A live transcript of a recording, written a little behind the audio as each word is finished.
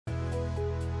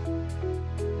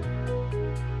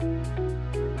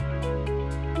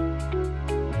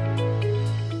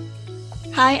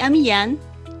Hi, I'm Yan.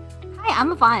 Hi,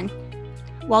 I'm Yvonne.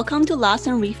 Welcome to Lost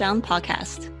and Refound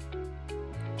podcast.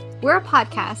 We're a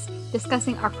podcast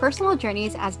discussing our personal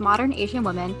journeys as modern Asian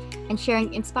women and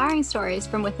sharing inspiring stories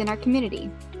from within our community.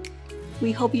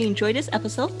 We hope you enjoyed this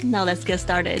episode. Now let's get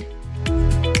started.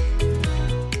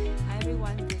 Hi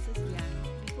everyone, this is Yan.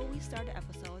 Before we start the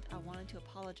episode, I wanted to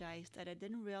apologize that I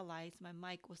didn't realize my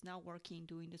mic was not working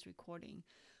during this recording.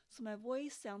 So my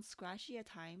voice sounds scratchy at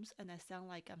times and I sound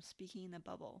like I'm speaking in a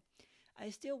bubble. I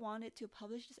still wanted to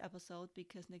publish this episode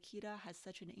because Nikita has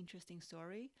such an interesting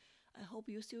story. I hope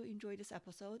you still enjoy this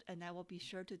episode and I will be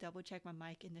sure to double check my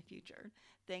mic in the future.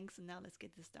 Thanks, and now let's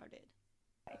get this started.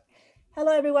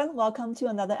 Hello everyone, welcome to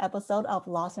another episode of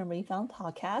Lost and Refound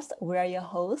podcast. We are your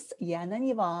hosts, Yan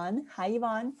and Yvonne. Hi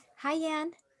Yvonne. Hi,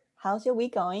 Yan. How's your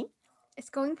week going? It's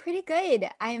going pretty good.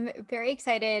 I'm very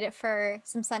excited for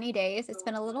some sunny days. It's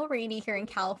been a little rainy here in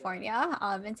California,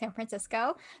 in San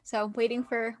Francisco. So I'm waiting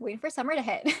for summer to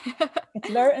hit. It's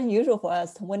very unusual for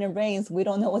us. When it rains, we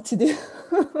don't know what to do.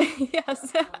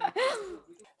 Yes.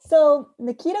 So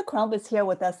Nikita Crump is here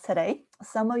with us today.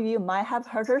 Some of you might have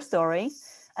heard her story.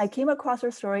 I came across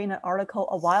her story in an article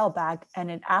a while back,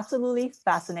 and it absolutely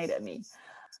fascinated me.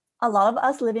 A lot of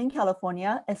us living in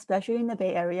California, especially in the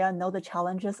Bay Area, know the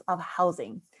challenges of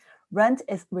housing. Rent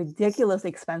is ridiculously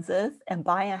expensive, and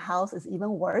buying a house is even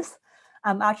worse.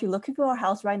 I'm actually looking for a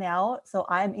house right now, so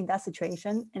I'm in that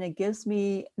situation, and it gives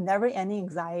me never-ending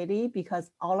anxiety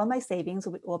because all of my savings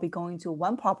will be going to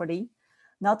one property.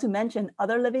 Not to mention,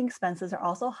 other living expenses are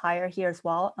also higher here as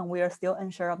well, and we are still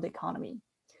unsure of the economy.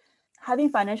 Having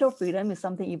financial freedom is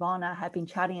something Yvonne and I have been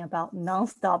chatting about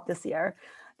nonstop this year.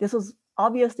 This was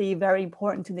obviously very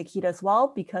important to Nikita as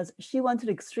well because she went to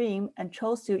the extreme and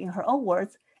chose to, in her own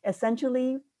words,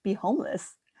 essentially be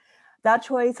homeless. That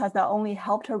choice has not only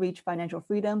helped her reach financial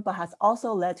freedom, but has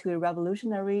also led to a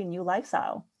revolutionary new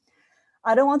lifestyle.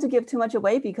 I don't want to give too much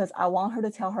away because I want her to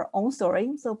tell her own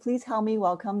story. So please help me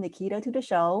welcome Nikita to the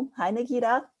show. Hi,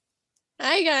 Nikita.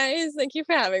 Hi, guys. Thank you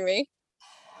for having me.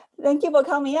 Thank you for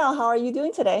coming out. How are you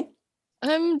doing today?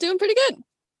 I'm doing pretty good.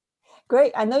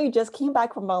 Great. I know you just came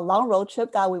back from a long road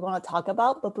trip that we want to talk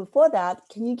about, but before that,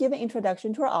 can you give an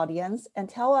introduction to our audience and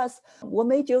tell us what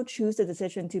made you choose the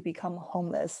decision to become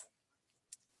homeless?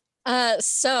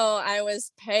 So I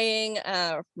was paying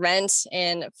rent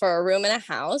for a room in a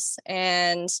house,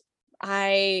 and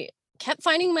I kept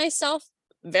finding myself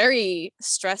very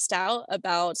stressed out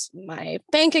about my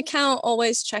bank account,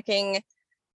 always checking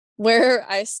where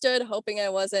I stood, hoping I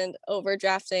wasn't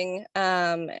overdrafting,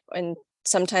 and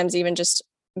sometimes even just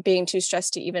being too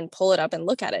stressed to even pull it up and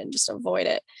look at it and just avoid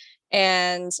it.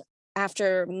 And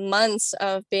after months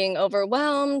of being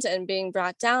overwhelmed and being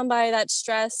brought down by that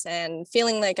stress and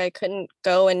feeling like I couldn't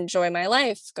go enjoy my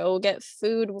life, go get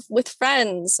food with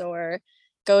friends, or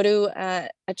go to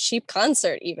a cheap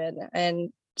concert even,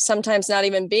 and sometimes not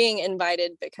even being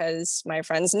invited because my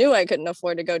friends knew I couldn't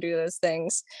afford to go do those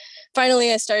things.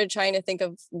 Finally, I started trying to think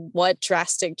of what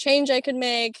drastic change I could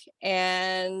make,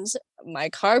 and my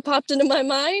car popped into my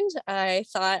mind. I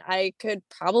thought I could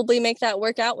probably make that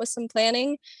work out with some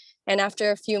planning. And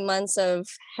after a few months of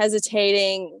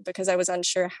hesitating because I was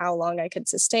unsure how long I could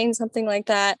sustain something like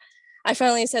that, I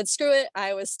finally said, screw it.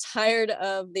 I was tired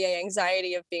of the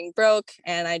anxiety of being broke,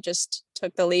 and I just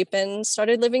took the leap and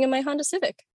started living in my Honda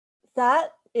Civic.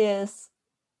 That is,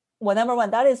 well, number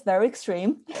one, that is very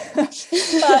extreme,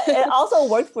 but it also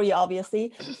worked for you,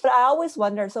 obviously. But I always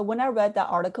wonder, so when I read that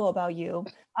article about you,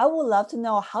 I would love to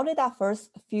know, how did that first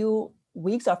few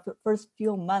weeks or first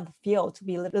few months feel to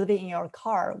be living in your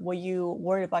car? Were you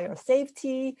worried about your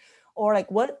safety? Or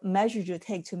like, what measures you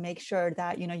take to make sure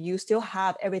that, you still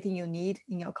have everything you need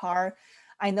in your car?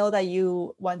 I know that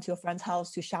you went to a friend's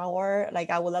house to shower. Like,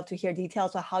 I would love to hear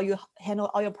details on how you handle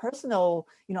all your personal,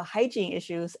 hygiene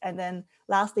issues. And then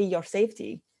lastly, your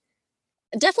safety.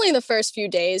 Definitely the first few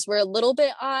days were a little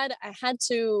bit odd.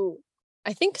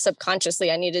 I think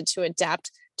subconsciously I needed to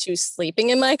adapt to sleeping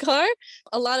in my car.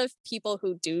 A lot of people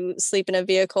who do sleep in a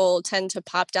vehicle tend to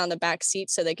pop down the back seat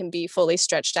so they can be fully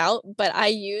stretched out, but I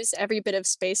use every bit of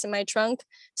space in my trunk.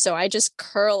 So I just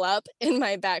curl up in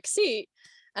my back seat,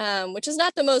 which is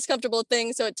not the most comfortable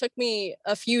thing. So it took me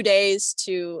a few days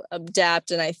to adapt.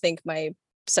 And I think my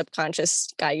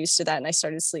subconscious got used to that and I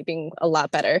started sleeping a lot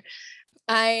better.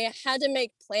 I had to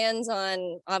make plans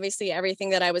on obviously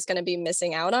everything that I was going to be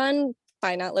missing out on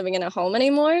by not living in a home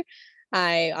anymore.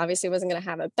 I obviously wasn't going to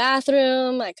have a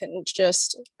bathroom. I couldn't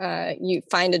just you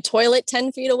find a toilet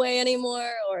 10 feet away anymore,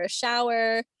 or a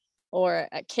shower or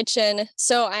a kitchen.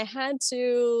 So I had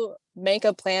to make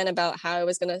a plan about how I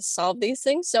was going to solve these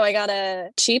things. So I got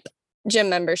a cheap gym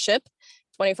membership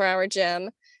 24-hour gym.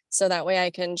 So that way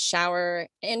I can shower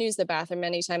and use the bathroom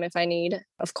anytime if I need.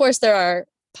 Of course, there are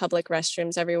public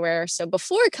restrooms everywhere. So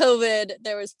before COVID,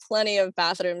 there was plenty of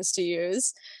bathrooms to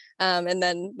use. And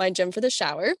then my gym for the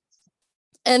shower.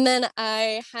 And then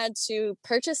I had to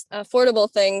purchase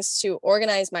affordable things to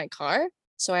organize my car.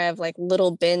 So I have like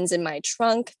little bins in my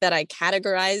trunk that I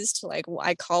categorized. Like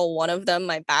I call one of them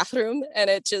my bathroom,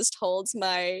 and it just holds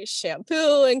my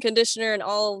shampoo and conditioner and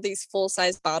all of these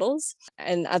full-size bottles.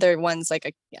 And other ones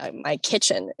like my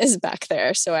kitchen is back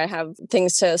there. So I have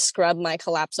things to scrub my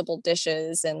collapsible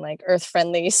dishes and like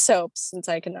earth-friendly soaps, since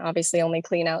I can obviously only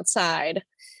clean outside.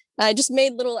 I just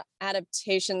made little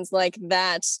adaptations like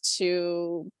that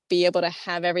to be able to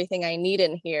have everything I need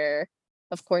in here.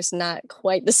 Of course, not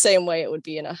quite the same way it would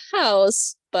be in a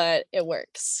house, but it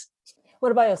works.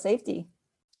 What about your safety?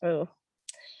 Oh,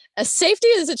 a safety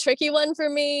is a tricky one for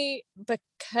me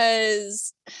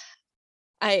because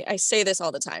I say this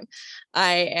all the time.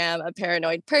 I am a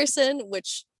paranoid person,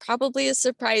 which probably is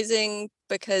surprising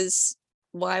because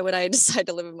why would I decide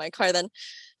to live in my car then?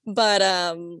 But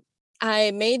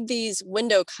I made these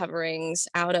window coverings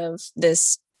out of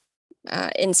this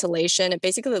insulation. It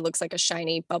basically looks like a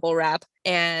shiny bubble wrap,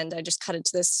 and I just cut it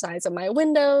to the size of my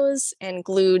windows and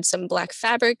glued some black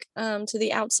fabric to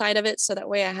the outside of it, so that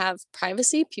way I have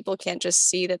privacy. People can't just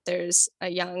see that there's a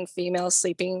young female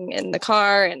sleeping in the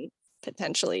car and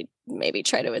potentially maybe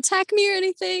try to attack me or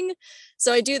anything.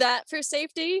 So I do that for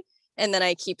safety, and then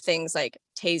I keep things like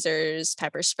tasers,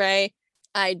 pepper spray.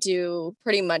 I do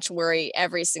pretty much worry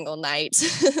every single night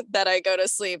that I go to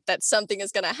sleep that something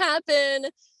is going to happen.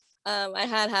 I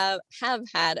have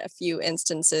had a few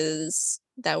instances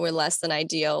that were less than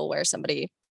ideal where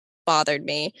somebody bothered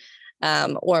me,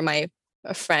 or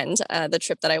a friend. The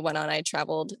trip that I went on, I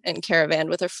traveled in caravan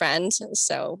with a friend,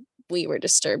 so we were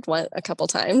disturbed a couple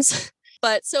times.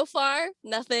 But so far,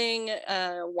 nothing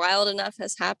wild enough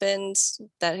has happened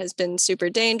that has been super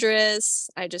dangerous.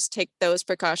 I just take those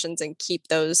precautions and keep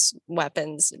those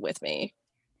weapons with me.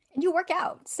 And you work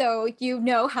out, so you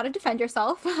know how to defend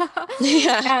yourself.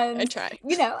 Yeah, and I try.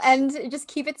 and just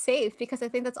keep it safe, because I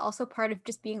think that's also part of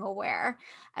just being aware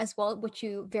as well, which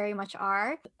you very much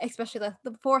are, especially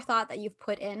the forethought that you've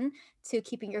put in to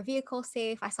keeping your vehicle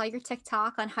safe. I saw your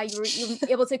TikTok on how you were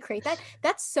able to create that.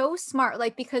 That's so smart,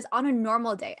 like, because on a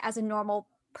normal day, as a normal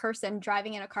person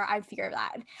driving in a car, I'd figure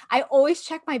that. I always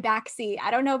check my back seat.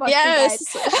 I don't know about you guys.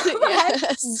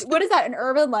 Yes. What is that, an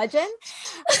urban legend?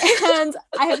 And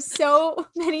I have so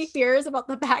many fears about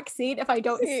the back seat if I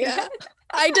don't see it.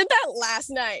 I did that last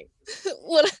night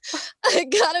when I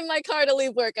got in my car to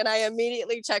leave work, and I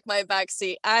immediately checked my back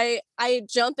seat. I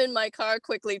jump in my car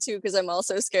quickly too, because I'm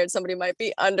also scared somebody might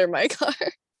be under my car.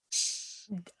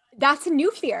 That's a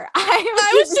new fear.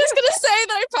 I was just going to say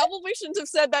that I probably shouldn't have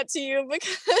said that to you,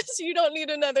 because you don't need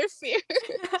another fear.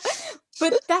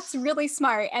 But that's really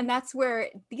smart. And that's where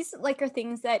these are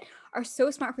things that are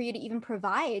so smart for you to even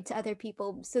provide to other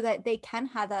people so that they can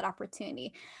have that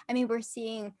opportunity. I mean, we're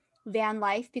seeing van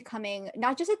life becoming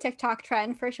not just a TikTok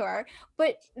trend for sure,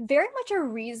 but very much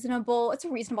it's a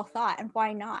reasonable thought. And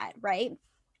why not, right?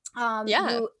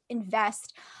 You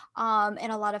invest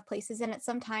in a lot of places, and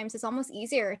sometimes it's almost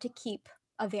easier to keep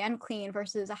a van clean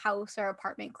versus a house or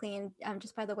apartment clean,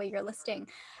 just by the way you're listing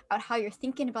about how you're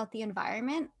thinking about the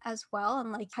environment as well,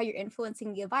 and like how you're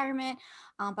influencing the environment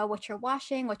by what you're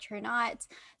washing, what you're not.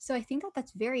 So I think that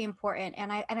that's very important, and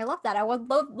I love that. I would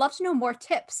love to know more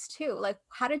tips too. Like,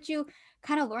 how did you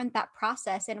kind of learn that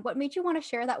process, and what made you want to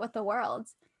share that with the world?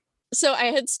 So I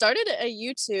had started a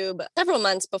YouTube several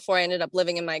months before I ended up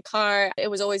living in my car.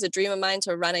 It was always a dream of mine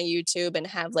to run a YouTube and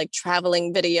have like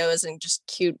traveling videos and just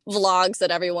cute vlogs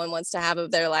that everyone wants to have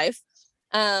of their life.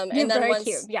 You're and then very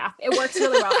cute. Yeah, it works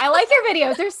really well. I like your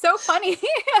videos. They're so funny.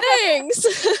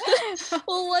 Thanks.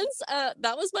 Well, once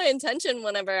that was my intention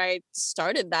whenever I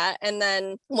started that. And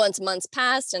then once months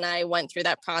passed and I went through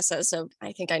that process of,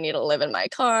 I think I need to live in my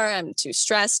car, I'm too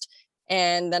stressed.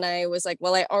 And then I was like,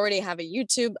 well, I already have a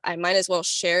YouTube. I might as well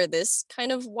share this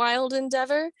kind of wild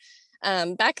endeavor.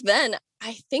 Back then,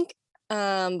 I think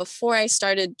before I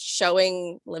started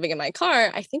showing living in my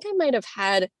car, I think I might have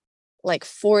had like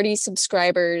 40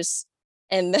 subscribers.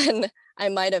 And then I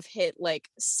might have hit like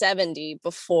 70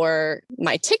 before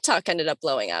my TikTok ended up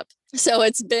blowing up. So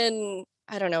it's been,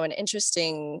 I don't know, an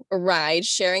interesting ride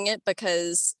sharing it,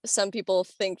 because some people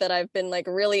think that I've been like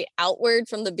really outward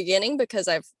from the beginning because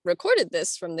I've recorded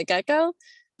this from the get-go.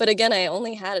 But again, I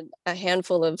only had a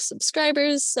handful of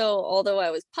subscribers. So although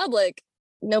I was public,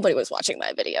 nobody was watching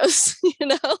my videos, you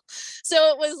know? So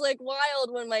it was like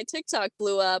wild when my TikTok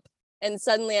blew up. And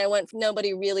suddenly I went from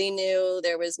nobody really knew,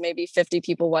 there was maybe 50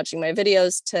 people watching my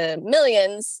videos, to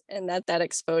millions. And that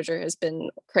exposure has been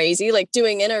crazy. Like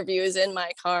doing interviews in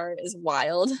my car is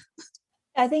wild.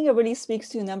 I think it really speaks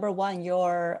to, number one,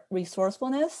 your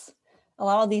resourcefulness. A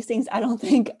lot of these things I don't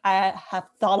think I have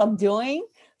thought of doing.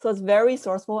 So it's very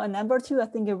resourceful. And number two, I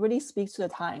think it really speaks to the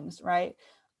times, right?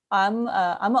 I'm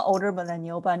an older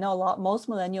millennial, but I know most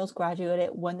millennials graduated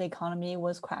when the economy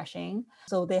was crashing.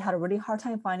 So they had a really hard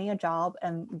time finding a job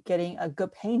and getting a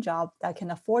good paying job that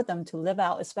can afford them to live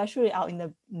out, especially out in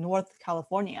the North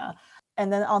California.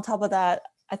 And then on top of that,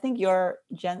 I think are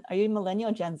you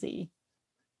millennial or Gen Z?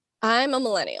 I'm a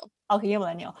millennial. Okay, you're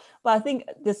millennial. But I think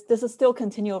this is still a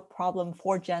continual problem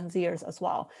for Gen Zers as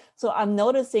well. So I'm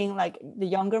noticing like the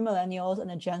younger millennials and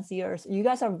the Gen Zers, you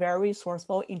guys are very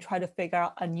resourceful in trying to figure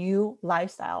out a new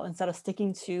lifestyle instead of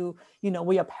sticking to,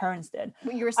 what your parents did.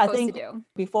 What you were supposed to do.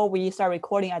 Before we start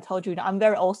recording, I told you that I'm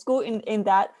very old school in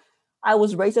that I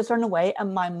was raised a certain way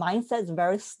and my mindset is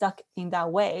very stuck in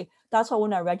that way. That's why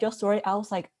when I read your story, I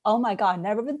was like, oh my God, I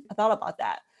never even thought about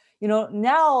that.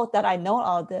 Now that I know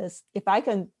all this, if I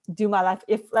can do my life,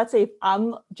 let's say if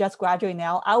I'm just graduating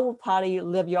now, I will probably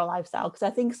live your lifestyle because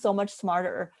I think so much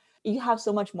smarter. You have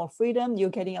so much more freedom. You're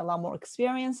getting a lot more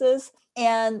experiences,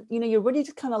 and you're really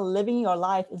just kind of living your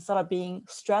life instead of being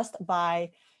stressed by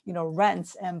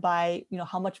rents and by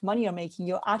how much money you're making.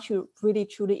 You're actually really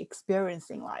truly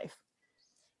experiencing life.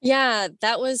 Yeah,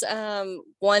 that was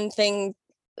one thing.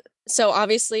 So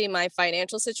obviously my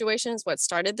financial situation is what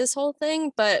started this whole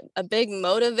thing, but a big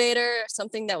motivator,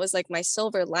 something that was like my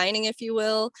silver lining, if you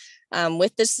will,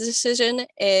 with this decision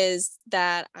is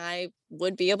that I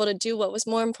would be able to do what was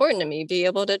more important to me, be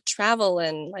able to travel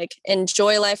and like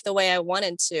enjoy life the way I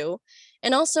wanted to.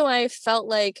 And also I felt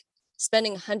like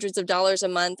spending hundreds of dollars a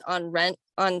month on rent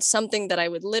on something that I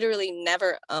would literally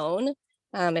never own.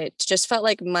 It just felt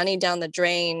like money down the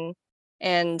drain.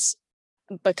 And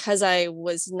because I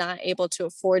was not able to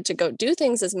afford to go do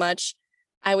things as much,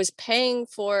 I was paying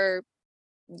for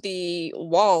the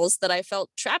walls that I felt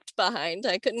trapped behind.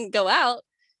 I couldn't go out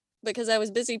because I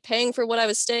was busy paying for what I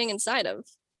was staying inside of.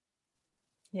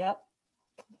 Yep.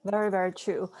 Very, very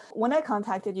true. When I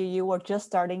contacted you, you were just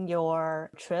starting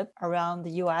your trip around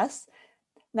the US.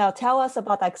 Now tell us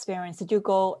about that experience. Did you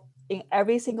go in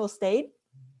every single state?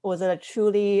 Was it a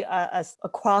truly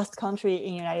across country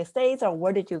in the United States, or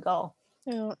where did you go?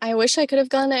 I wish I could have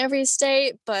gone to every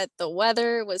state, but the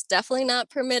weather was definitely not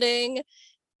permitting.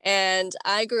 And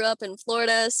I grew up in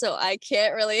Florida, so I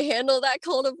can't really handle that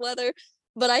cold of weather.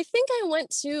 But I think I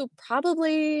went to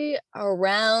probably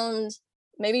around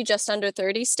maybe just under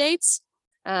 30 states.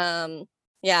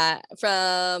 Yeah,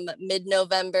 from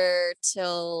mid-November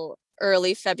till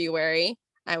early February.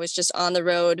 I was just on the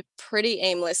road pretty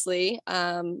aimlessly.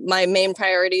 My main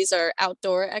priorities are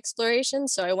outdoor exploration.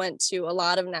 So I went to a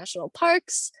lot of national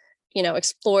parks,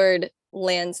 explored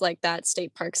lands like that,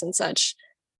 state parks and such.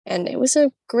 And it was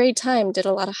a great time. Did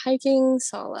a lot of hiking,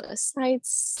 saw a lot of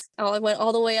sights. I went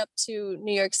all the way up to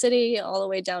New York City, all the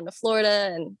way down to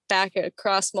Florida and back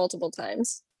across multiple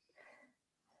times.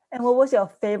 And what was your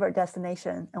favorite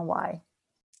destination and why?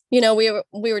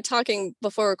 We were talking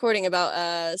before recording about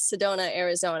Sedona,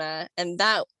 Arizona, and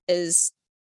that is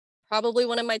probably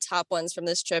one of my top ones from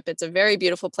this trip. It's a very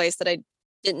beautiful place that I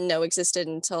didn't know existed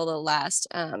until the last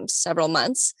several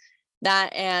months.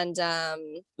 That and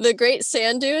the Great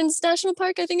Sand Dunes National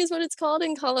Park, I think is what it's called,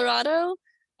 in Colorado.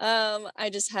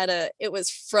 It was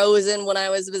frozen when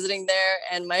I was visiting there,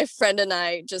 and my friend and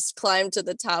I just climbed to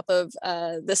the top of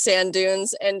the sand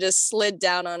dunes and just slid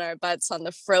down on our butts on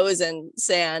the frozen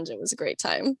sand. It was a great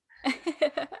time.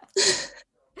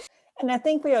 And I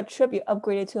think for your trip, you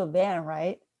upgraded to a van,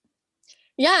 right?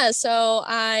 Yeah, so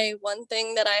one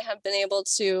thing that I have been able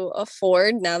to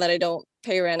afford now that I don't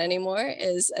pay rent anymore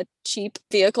is a cheap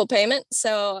vehicle payment.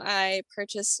 So I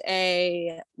purchased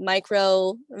a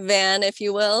micro van, if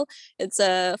you will. It's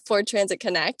a Ford Transit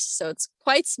Connect. So it's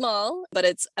quite small, but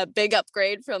it's a big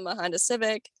upgrade from a Honda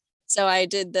Civic. So I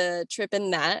did the trip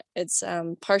in that. It's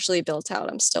partially built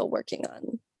out. I'm still working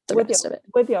on the rest of it.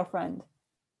 With your friend?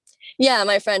 Yeah,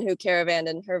 my friend who caravanned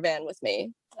in her van with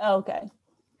me. Oh, okay.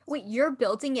 Wait, you're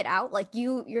building it out? Like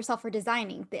you yourself are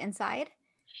designing the inside?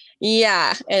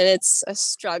 Yeah, and it's a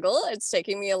struggle. It's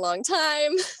taking me a long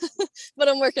time, but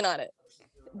I'm working on it.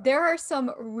 There are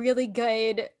some really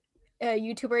good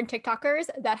YouTuber and TikTokers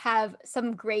that have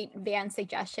some great van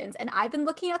suggestions, and I've been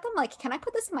looking at them like, can I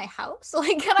put this in my house?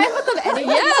 Like, can I put them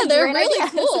anywhere? Yeah, they're really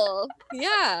cool.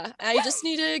 Yeah, I just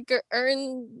need to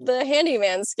earn the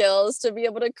handyman skills to be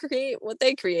able to create what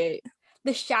they create.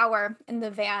 The shower in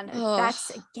the van, Oh,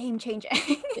 that's game changing.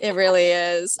 it really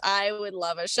is. I would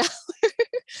love a shower.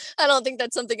 I don't think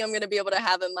that's something I'm going to be able to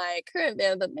have in my current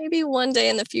van, but maybe one day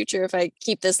in the future, if I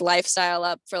keep this lifestyle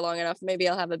up for long enough, maybe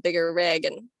I'll have a bigger rig,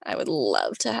 and I would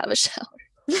love to have a shower.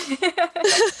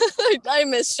 I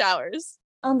miss showers.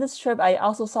 On this trip, I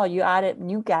also saw you added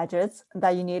new gadgets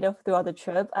that you needed throughout the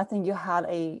trip. I think you had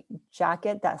a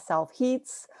jacket that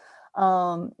self-heats.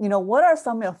 What are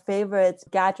some of your favorite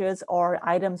gadgets or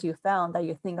items you found that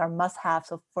you think are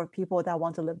must-haves for people that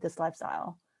want to live this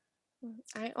lifestyle?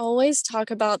 I always talk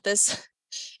about this.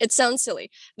 It sounds silly.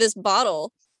 This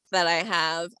bottle that I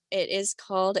have, it is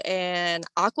called an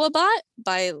Aquabot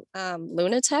by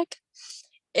Lunatech.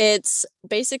 It's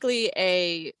basically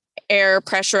a air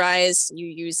pressurized. You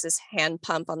use this hand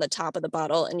pump on the top of the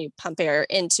bottle and you pump air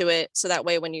into it. So that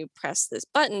way, when you press this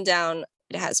button down,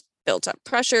 it has built up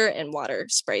pressure and water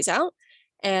sprays out.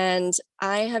 And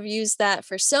I have used that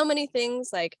for so many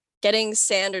things, like getting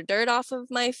sand or dirt off of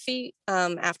my feet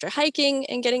after hiking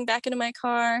and getting back into my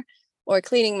car, or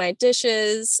cleaning my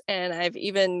dishes. And I've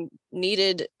even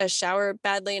needed a shower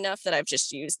badly enough that I've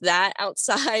just used that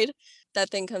outside. That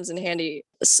thing comes in handy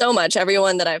so much.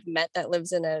 Everyone that I've met that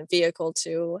lives in a vehicle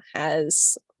too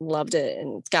has loved it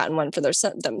and gotten one for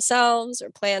themselves or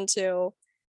plan to.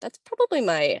 That's probably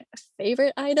my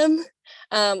favorite item.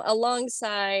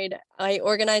 Alongside, I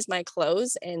organize my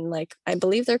clothes in, like, I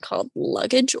believe they're called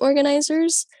luggage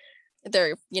organizers.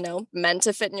 They're, meant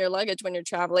to fit in your luggage when you're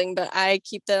traveling, but I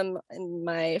keep them in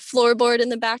my floorboard in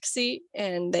the back seat,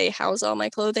 and they house all my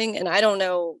clothing. And I don't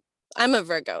know, I'm a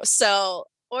Virgo, so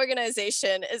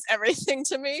organization is everything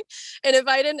to me. And if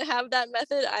I didn't have that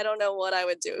method, I don't know what I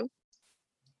would do.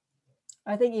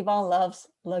 I think Yvonne loves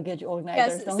luggage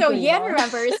organizers. Yes. So Yan Yvonne?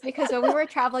 remembers, because when we were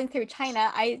traveling through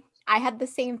China, I had the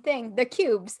same thing, the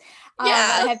cubes.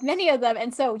 Yeah. I have many of them.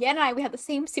 And so Yan and I, we had the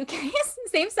same suitcase,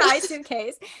 same size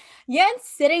suitcase. Yan's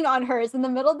sitting on hers in the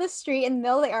middle of the street in the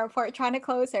middle of the airport trying to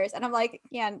close hers. And I'm like,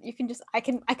 Yan, I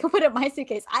can put it in my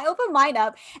suitcase. I open mine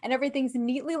up and everything's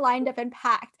neatly lined up and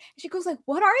packed. She goes like,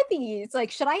 what are these?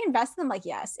 Like, should I invest in them? Like,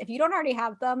 yes. If you don't already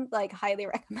have them, like, highly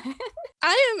recommend.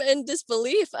 I am in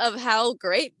disbelief of how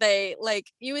great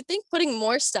you would think putting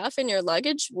more stuff in your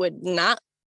luggage would not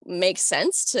make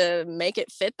sense to make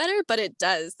it fit better, but it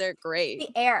does. They're great.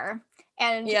 The air.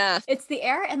 And yeah, it's the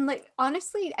air. And like,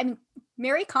 honestly, I mean,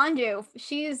 Mary Kondo,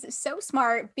 she's so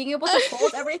smart, being able to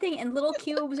fold everything in little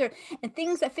cubes and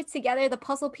things that fit together, the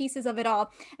puzzle pieces of it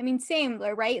all. I mean, same,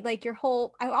 right? Like your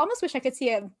whole, I almost wish I could see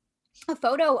a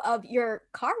photo of your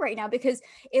car right now, because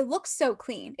it looks so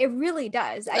clean. It really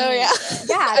does. I mean,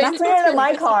 yeah. I'm cleaning in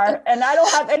my car and I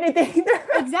don't have anything there.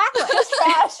 Exactly. It's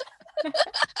trash.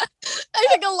 I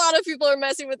think a lot of people are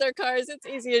messing with their cars. It's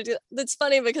easy to do. It's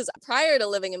funny because prior to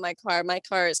living in my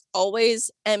car is always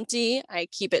empty. I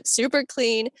keep it super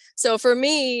clean. So for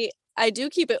me, I do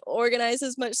keep it organized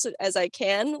as much as I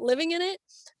can living in it.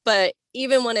 But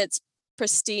even when it's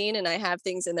pristine and I have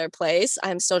things in their place,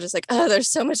 I'm still just like, oh, there's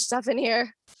so much stuff in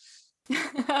here.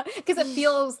 Because it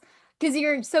feels, because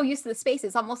you're so used to the space,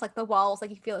 it's almost like the walls, like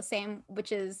you feel the same,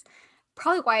 which is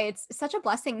probably why it's such a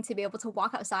blessing to be able to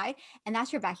walk outside and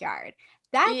that's your backyard.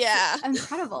 That's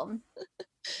incredible.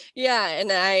 Yeah.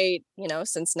 And I,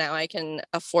 since now I can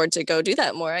afford to go do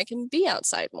that more, I can be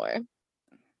outside more.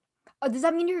 Oh, does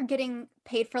that mean you're getting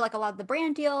paid for like a lot of the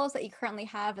brand deals that you currently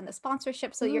have and the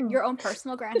sponsorship? So your own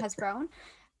personal brand has grown?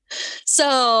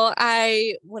 So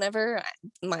whenever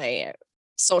my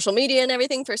social media and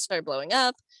everything first started blowing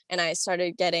up and I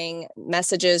started getting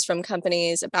messages from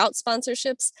companies about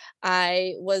sponsorships,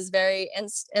 I was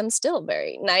am still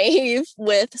very naive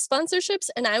with sponsorships.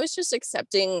 And I was just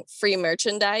accepting free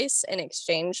merchandise in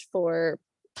exchange for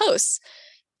posts.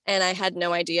 And I had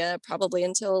no idea, probably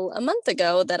until a month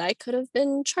ago, that I could have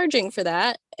been charging for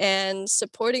that and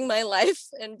supporting my life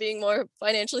and being more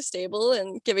financially stable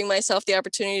and giving myself the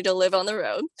opportunity to live on the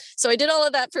road. So I did all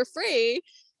of that for free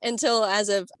until, as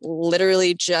of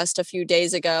literally just a few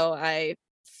days ago, I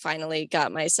finally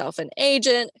got myself an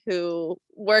agent who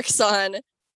works on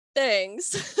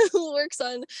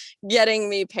getting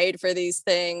me paid for these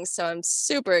things. So I'm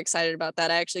super excited about that.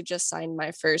 I actually just signed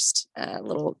my first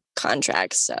little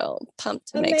contract, so pumped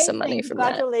to make some money from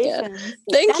that. Congratulations.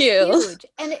 Thank you. Huge.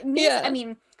 And it means, I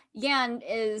mean, Yan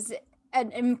is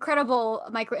an incredible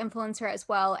micro influencer as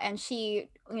well, and she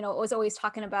was always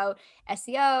talking about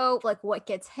SEO, like what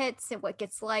gets hits and what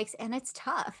gets likes, and it's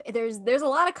tough. There's a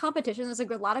lot of competition. There's a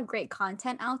lot of great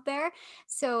content out there.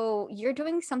 So you're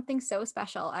doing something so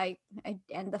special.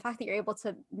 And the fact that you're able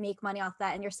to make money off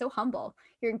that, and you're so humble.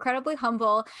 You're incredibly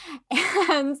humble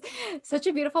and such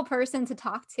a beautiful person to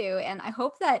talk to. And I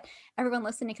hope that everyone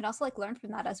listening can also like learn from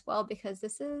that as well, because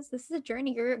this is a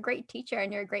journey. You're a great teacher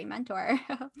and you're a great mentor.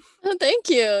 Oh, thank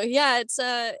you. Yeah,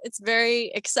 it's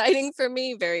very exciting for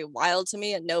me, very wild to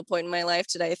me. At no point in my life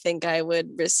did I think I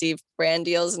would receive brand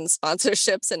deals and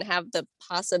sponsorships and have the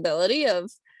possibility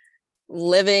of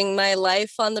living my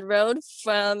life on the road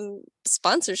from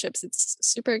sponsorships. It's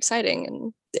super exciting,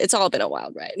 and it's all been a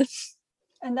wild ride.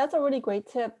 And that's a really great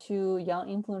tip to young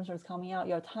influencers coming out.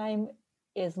 Your time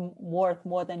is worth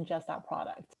more than just that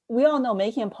product. We all know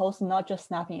making a post, not just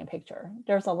snapping a picture.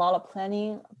 There's a lot of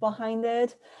planning behind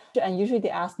it. And usually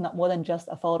they ask not more than just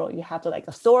a photo. You have to like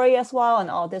a story as well and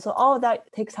all this. So all of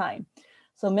that takes time.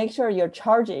 So make sure you're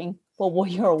charging for what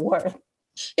you're worth.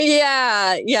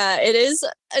 Yeah, it is.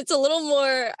 It's a little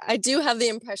more, I do have the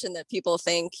impression that people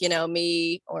think,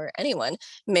 me or anyone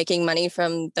making money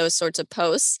from those sorts of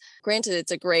posts. Granted,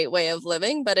 it's a great way of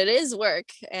living, but it is work.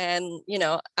 And,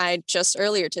 I just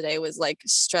earlier today was like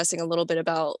stressing a little bit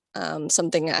about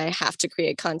something I have to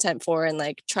create content for, and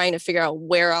like trying to figure out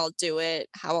where I'll do it,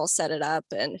 how I'll set it up,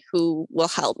 and who will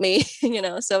help me,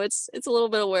 so it's a little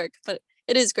bit of work, but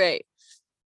it is great.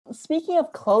 Speaking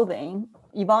of clothing,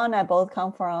 Yvonne and I both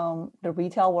come from the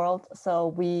retail world, so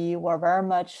we were very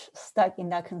much stuck in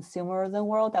that consumerism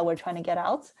world that we're trying to get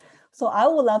out. So I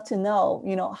would love to know,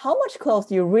 how much clothes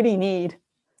do you really need?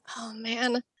 Oh,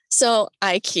 man. So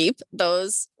I keep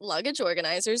those luggage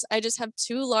organizers. I just have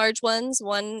two large ones.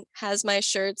 One has my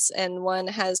shirts and one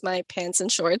has my pants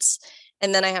and shorts.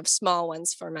 And then I have small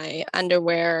ones for my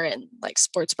underwear and like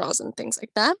sports bras and things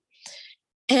like that.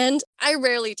 And I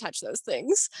rarely touch those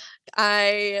things.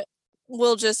 I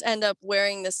will just end up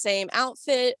wearing the same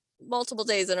outfit multiple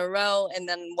days in a row. And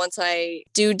then once I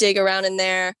do dig around in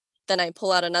there, then I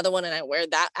pull out another one and I wear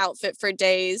that outfit for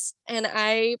days. And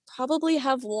I probably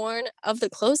have worn, of the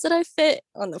clothes that I fit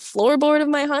on the floorboard of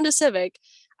my Honda Civic,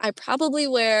 I probably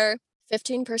wear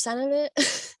 15% of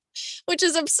it, which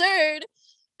is absurd.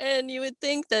 And you would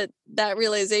think that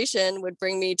realization would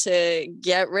bring me to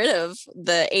get rid of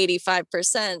the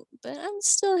 85%, but I'm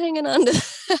still hanging on to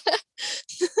that.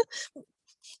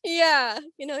 Yeah,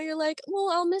 you're like, well,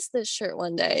 I'll miss this shirt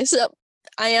one day. So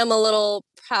I am a little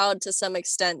proud to some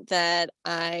extent that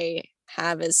I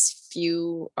have as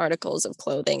few articles of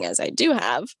clothing as I do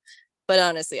have, but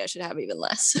honestly, I should have even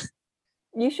less.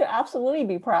 You should absolutely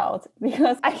be proud,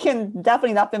 because I can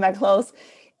definitely not fit my clothes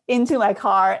into my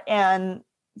car, and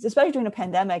especially during the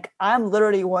pandemic, I'm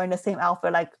literally wearing the same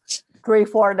outfit like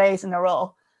 3-4 days in a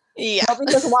row. Yeah.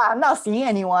 Because why? I'm not seeing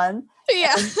anyone.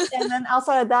 Yeah. And then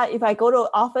outside of that, if I go to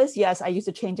office, yes, I used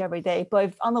to change every day. But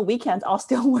if on the weekends, I'll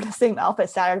still wear the same outfit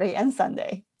Saturday and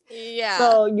Sunday. Yeah.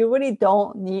 So you really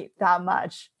don't need that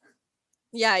much.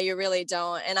 Yeah, you really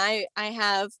don't. And I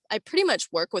pretty much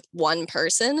work with one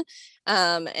person,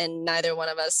 and neither one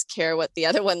of us care what the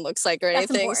other one looks like or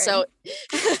anything. So yeah,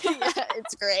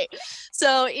 it's great.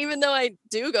 So even though I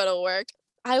do go to work,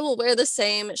 I will wear the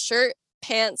same shirt,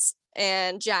 pants,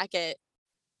 and jacket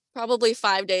probably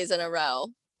 5 days in a row,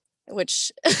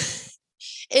 which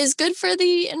is good for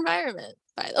the environment,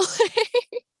 by the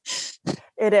way.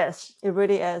 It is. It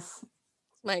really is.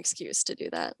 My excuse to do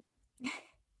that.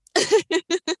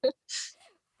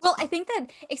 Well, I think that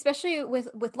especially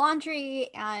with laundry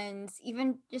and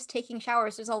even just taking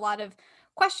showers, there's a lot of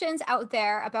questions out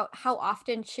there about how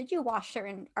often should you wash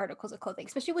certain articles of clothing,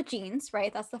 especially with jeans,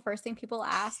 right? That's the first thing people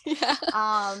ask. Yeah.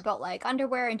 But like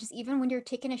underwear, and just even when you're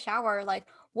taking a shower, like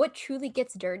what truly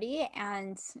gets dirty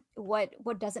and what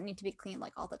doesn't need to be cleaned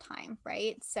like all the time,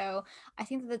 right? So I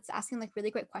think that's asking like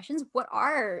really great questions. What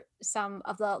are some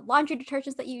of the laundry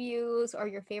detergents that you use, or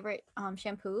your favorite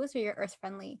shampoos, or your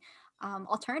earth-friendly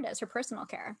alternatives for personal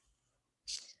care?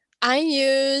 I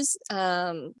use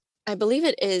I believe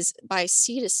it is by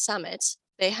Sea to Summit.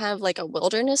 They have like a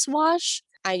wilderness wash.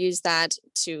 I use that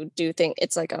to do things.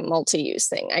 It's like a multi-use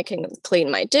thing. I can clean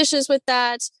my dishes with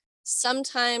that.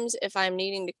 Sometimes if I'm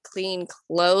needing to clean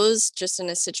clothes, just in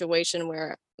a situation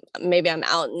where maybe I'm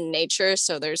out in nature,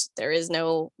 so there is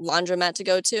no laundromat to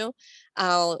go to,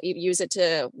 I'll use it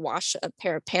to wash a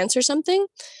pair of pants or something.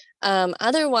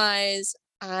 Otherwise,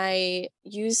 I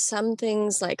use some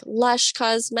things like Lush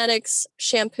Cosmetics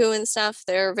shampoo and stuff.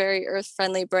 They're a very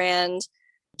earth-friendly brand.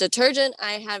 Detergent,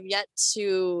 I have yet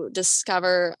to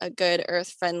discover a good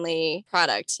earth-friendly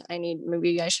product.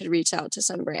 Maybe I should reach out to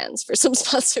some brands for some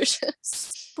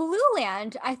sponsorships. Blue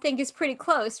I think is pretty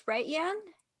close, right, Yan?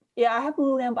 Yeah, I have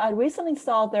Blue Lamp. I recently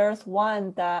saw there's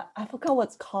one that I forgot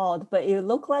what's called, but it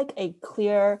looked like a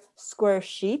clear square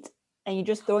sheet, and you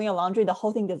just throw in your laundry, the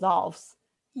whole thing dissolves.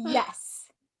 Yes.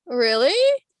 Really?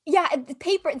 Yeah, the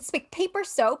paper, it's like paper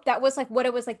soap. That was like what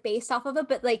it was like based off of it,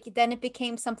 but like then it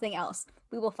became something else.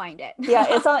 We will find it. Yeah,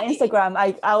 it's on Instagram.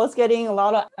 I was getting a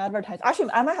lot of advertising.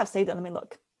 Actually, I might have saved it. Let me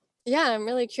look. Yeah, I'm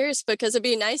really curious because it'd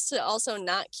be nice to also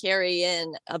not carry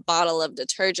in a bottle of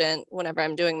detergent whenever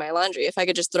I'm doing my laundry. If I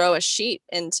could just throw a sheet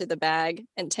into the bag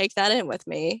and take that in with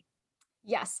me.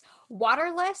 Yes.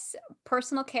 Waterless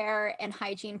personal care and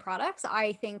hygiene products,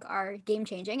 I think, are game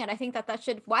changing. And I think that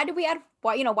should, why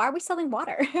are we selling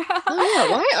water? Oh,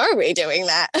 yeah. Why are we doing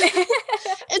that?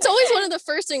 It's always one of the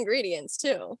first ingredients,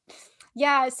 too.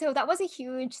 Yeah, so that was a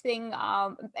huge thing.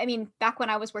 I mean, back when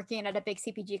I was working at a big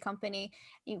CPG company,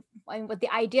 what the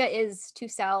idea is to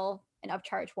sell and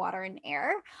upcharge water and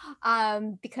air,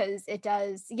 because it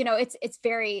does, it's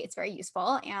very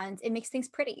useful and it makes things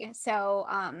pretty. So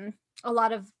a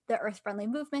lot of the earth friendly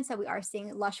movements that we are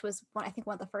seeing, Lush was one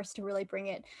of the first to really bring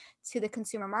it to the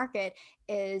consumer market,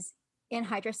 is in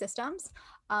hydro systems,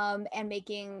 and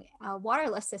making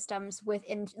waterless systems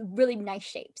within really nice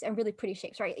shapes and really pretty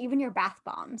shapes, right? Even your bath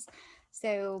bombs.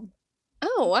 So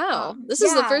Oh, wow. This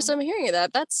is the first time hearing of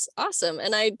that. That's awesome.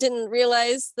 And I didn't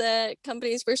realize that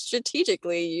companies were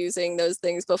strategically using those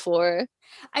things before.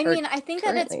 I mean, I think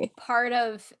currently.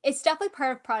 that it's definitely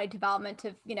part of product development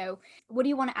of, what do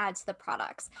you want to add to the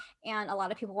products? And a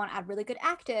lot of people want to add really good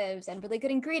actives and really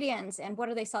good ingredients. And what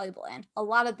are they soluble in? A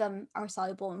lot of them are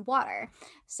soluble in water.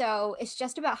 So it's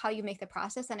just about how you make the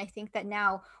process. And I think that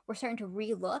now we're starting to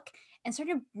relook and start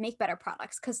to make better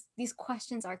products because these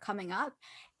questions are coming up.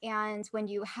 And when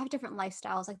you have different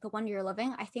lifestyles like the one you're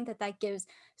living, I think that gives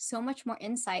so much more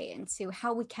insight into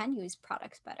how we can use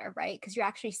products better, right? Because you're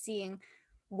actually seeing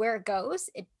where it goes.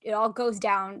 It all goes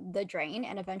down the drain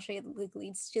and eventually it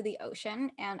leads to the ocean.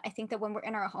 And I think that when we're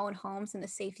in our own homes and the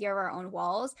safety of our own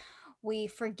walls, we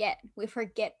forget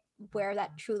where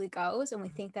that truly goes. And we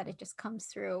think that it just comes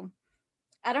through,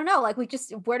 I don't know, like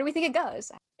where do we think it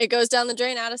goes? It goes down the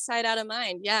drain, out of sight, out of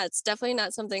mind. Yeah, it's definitely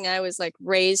not something I was like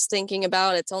raised thinking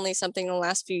about. It's only something in the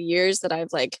last few years that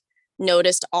I've like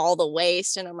noticed all the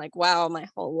waste. And I'm like, wow, my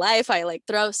whole life I like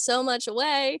throw so much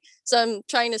away. So I'm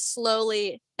trying to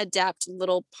slowly adapt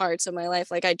little parts of my life.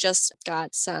 Like I just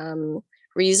got some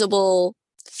reusable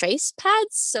face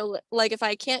pads. So like if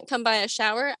I can't come by a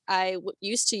shower, I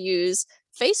used to use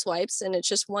face wipes and it's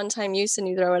just one time use and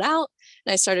you throw it out.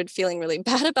 And I started feeling really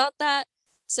bad about that.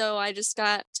 So I just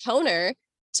got toner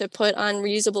to put on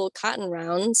reusable cotton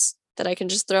rounds that I can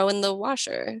just throw in the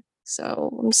washer.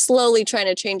 So I'm slowly trying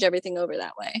to change everything over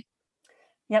that way.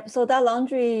 Yep. So that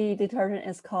laundry detergent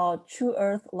is called True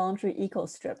Earth Laundry Eco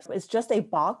Strips. It's just a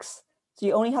box. So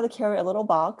you only have to carry a little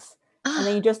box. And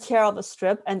then you just tear off a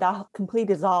strip and that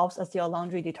completely dissolves as your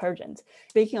laundry detergent.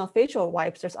 Speaking of facial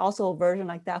wipes, there's also a version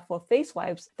like that for face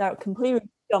wipes that completely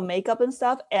your makeup and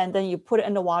stuff. And then you put it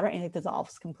in the water and it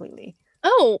dissolves completely.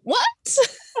 Oh, what?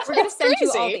 We're going to send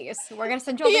you all these. We're going to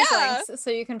send you all these links so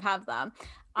you can have them.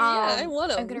 Yeah, I want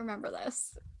them. I'm going to remember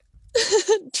this.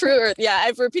 True Earth. Yeah,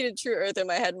 I've repeated True Earth in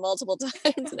my head multiple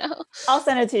times now. I'll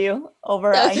send it to you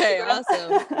over. Okay,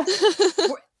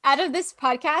 awesome. Out of this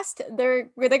podcast,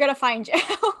 they're going to find you.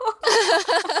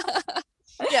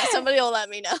 Yeah, somebody will let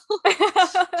me know.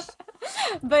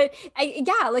 But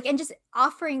and just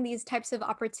offering these types of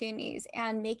opportunities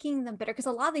and making them better, because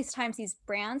a lot of these times these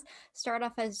brands start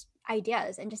off as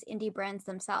ideas and just indie brands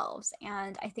themselves,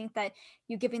 and I think that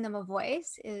you giving them a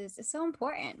voice is so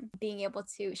important, being able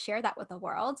to share that with the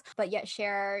world but yet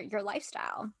share your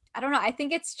lifestyle. I don't know, I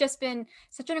think it's just been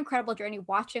such an incredible journey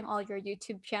watching all your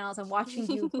YouTube channels and watching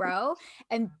you grow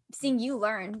and seeing you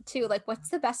learn too, like what's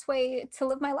the best way to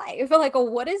live my life, like, oh,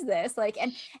 what is this, like,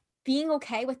 and being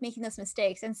okay with making those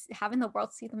mistakes and having the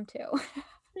world see them too.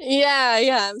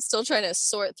 Yeah, I'm still trying to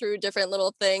sort through different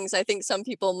little things. I think some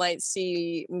people might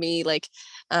see me like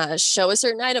show a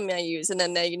certain item I use and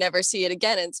then they never see it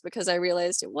again. It's because I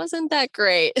realized it wasn't that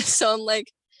great. So I'm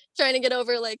like trying to get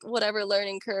over like whatever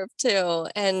learning curve too.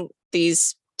 And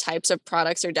these types of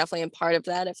products are definitely a part of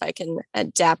that if I can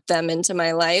adapt them into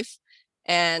my life.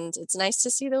 And it's nice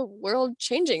to see the world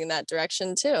changing in that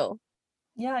direction too.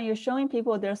 Yeah, you're showing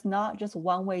people there's not just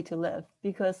one way to live,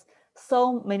 because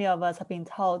so many of us have been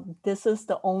told this is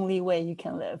the only way you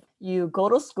can live. You go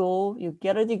to school, you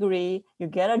get a degree, you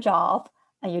get a job,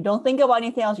 and you don't think about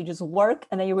anything else. You just work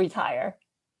and then you retire.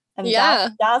 And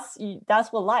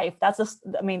that's what life. That's just,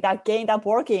 I mean, that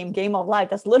board game of life.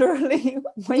 That's literally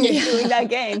when you're doing that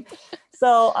game.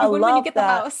 So I When you love get the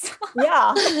that. house.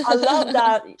 Yeah, I love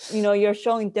that, you're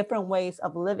showing different ways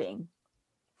of living.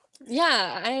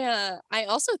 Yeah, I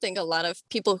also think a lot of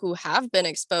people who have been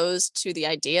exposed to the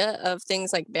idea of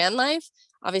things like van life,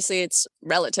 obviously it's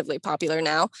relatively popular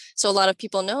now. So a lot of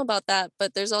people know about that,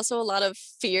 but there's also a lot of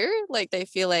fear. Like they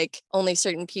feel like only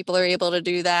certain people are able to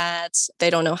do that. They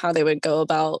don't know how they would go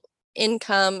about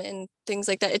income and things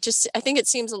like that. I think it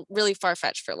seems really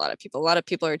far-fetched for a lot of people. A lot of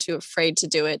people are too afraid to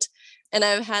do it. And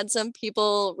I've had some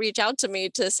people reach out to me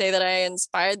to say that I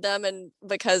inspired them, and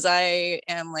because I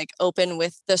am like open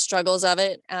with the struggles of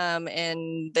it,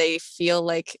 and they feel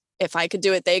like if I could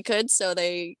do it, they could. So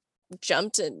they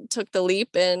jumped and took the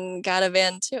leap and got a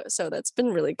van too. So that's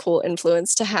been really cool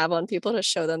influence to have on people, to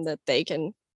show them that they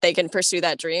can pursue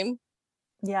that dream.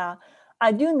 Yeah,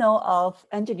 I do know of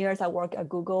engineers that work at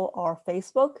Google or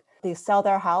Facebook. They sell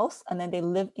their house and then they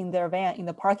live in their van in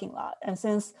the parking lot. And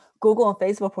since Google and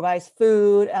Facebook provides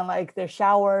food and like their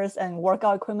showers and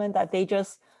workout equipment, that they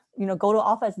just go to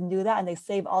office and do that, and they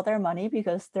save all their money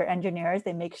because they're engineers.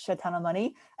 They make shit ton of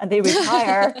money and they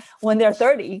retire when they're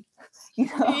 30.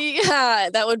 Yeah,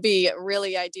 that would be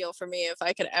really ideal for me if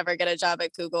I could ever get a job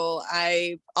at Google.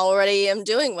 I already am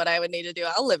doing what I would need to do.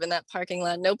 I'll live in that parking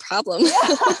lot, no problem.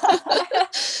 Yeah.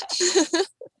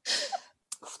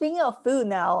 Speaking of food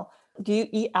now, do you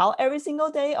eat out every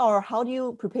single day, or how do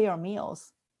you prepare your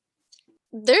meals?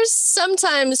 There's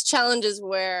sometimes challenges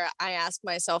where I ask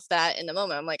myself that in the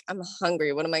moment. I'm like, I'm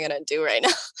hungry. What am I going to do right now?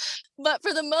 But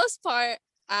for the most part,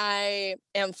 I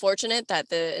am fortunate that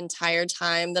the entire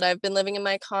time that I've been living in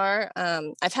my car,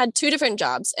 I've had two different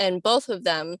jobs, and both of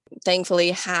them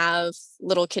thankfully have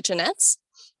little kitchenettes.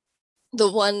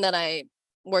 The one that I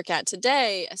work at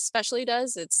today especially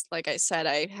does. It's like I said,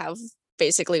 I have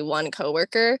basically one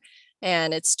coworker,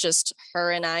 and it's just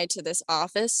her and I to this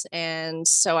office. And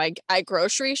so I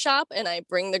grocery shop, and I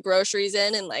bring the groceries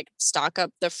in and like stock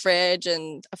up the fridge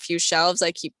and a few shelves.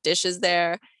 I keep dishes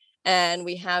there. And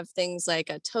we have things like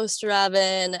a toaster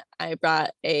oven. I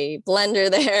brought a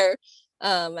blender there,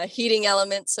 a heating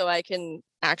element so I can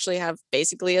actually have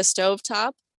basically a stove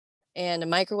top and a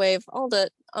microwave,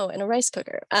 and a rice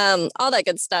cooker, all that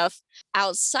good stuff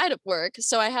outside of work.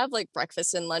 So I have like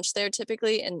breakfast and lunch there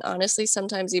typically, and honestly,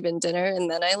 sometimes even dinner, and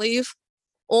then I leave.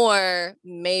 Or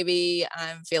maybe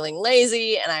I'm feeling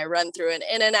lazy and I run through an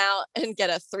In and Out and get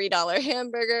a $3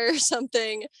 hamburger or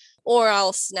something. Or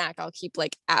I'll snack. I'll keep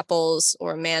like apples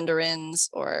or mandarins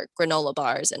or granola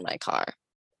bars in my car.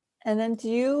 And then do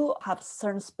you have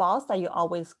certain spots that you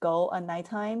always go at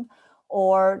nighttime,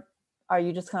 or are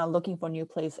you just kind of looking for a new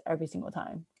place every single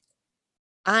time?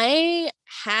 I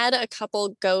had a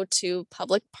couple go to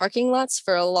public parking lots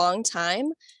for a long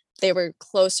time. They were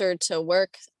closer to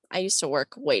work. I used to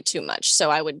work way too much, so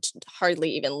I would hardly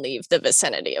even leave the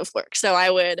vicinity of work. So I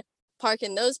would park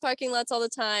in those parking lots all the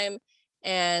time.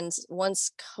 And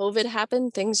once COVID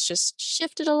happened, things just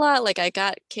shifted a lot. Like I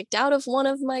got kicked out of one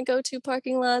of my go to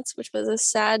parking lots, which was a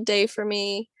sad day for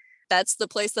me. That's the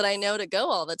place that I know to go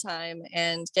all the time.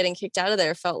 And getting kicked out of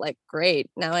there felt like great.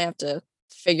 Now I have to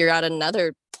figure out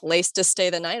another place to stay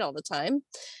the night all the time.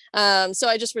 So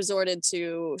I just resorted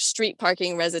to street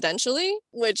parking residentially,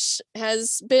 which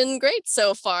has been great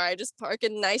so far. I just park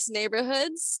in nice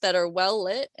neighborhoods that are well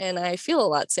lit, and I feel a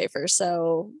lot safer.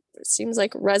 So it seems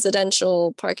like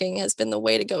residential parking has been the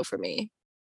way to go for me.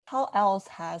 How else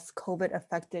has COVID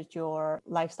affected your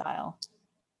lifestyle?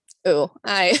 Oh,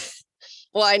 I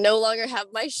no longer have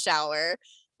my shower,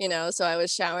 so I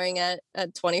was showering at a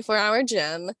 24-hour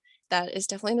gym. That is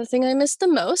definitely the thing I miss the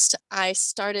most. I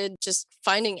started just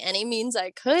finding any means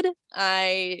I could.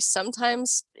 I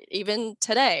sometimes, even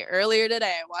earlier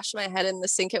today, I washed my head in the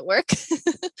sink at work.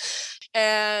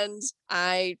 And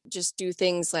I just do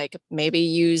things like maybe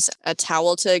use a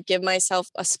towel to give myself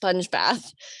a sponge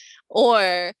bath.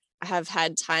 Or I have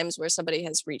had times where somebody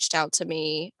has reached out to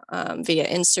me via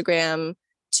Instagram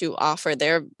to offer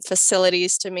their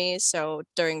facilities to me. So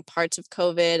during parts of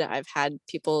COVID, I've had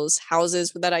people's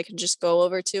houses that I could just go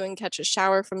over to and catch a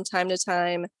shower from time to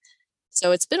time.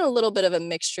 So it's been a little bit of a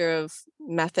mixture of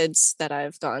methods that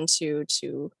I've gone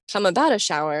to come about a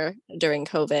shower during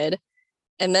COVID.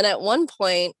 And then at one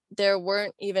point, there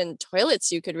weren't even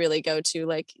toilets you could really go to.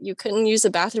 Like you couldn't use the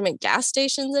bathroom at gas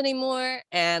stations anymore.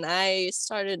 And I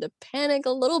started to panic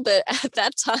a little bit at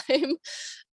that time.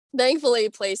 Thankfully,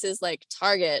 places like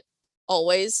Target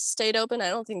always stayed open. I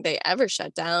don't think they ever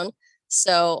shut down.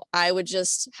 So I would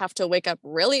just have to wake up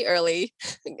really early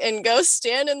and go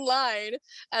stand in line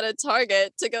at a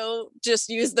Target to go just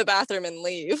use the bathroom and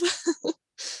leave.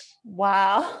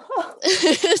 Wow.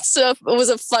 So it was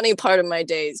a funny part of my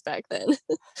days back then.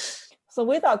 So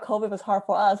we thought COVID was hard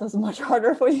for us. It was much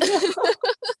harder for you.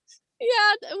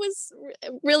 Yeah, it was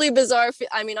really bizarre.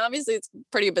 I mean, obviously it's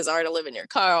pretty bizarre to live in your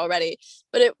car already,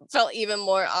 but it felt even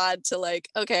more odd to like,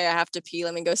 okay, I have to pee.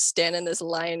 Let me go stand in this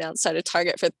line outside of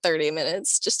Target for 30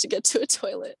 minutes just to get to a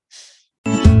toilet.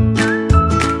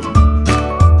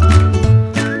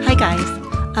 Hi guys,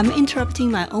 I'm interrupting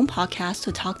my own podcast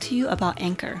to talk to you about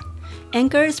Anchor.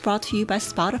 Anchor is brought to you by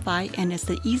Spotify and is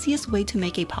the easiest way to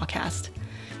make a podcast.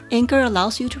 Anchor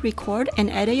allows you to record and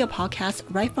edit your podcast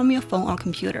right from your phone or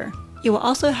computer. It will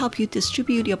also help you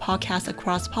distribute your podcast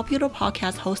across popular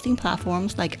podcast hosting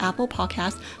platforms like Apple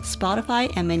Podcasts, Spotify,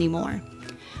 and many more.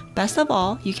 Best of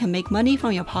all, you can make money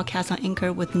from your podcast on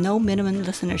Anchor with no minimum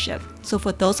listenership. So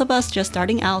for those of us just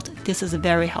starting out, this is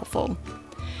very helpful.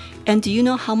 And do you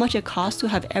know how much it costs to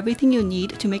have everything you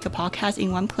need to make a podcast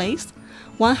in one place?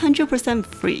 100%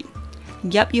 free.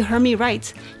 Yep, you heard me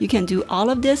right. You can do all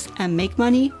of this and make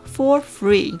money for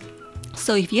free.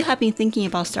 So if you have been thinking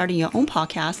about starting your own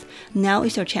podcast, now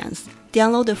is your chance.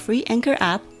 Download the free Anchor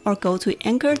app or go to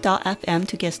anchor.fm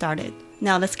to get started.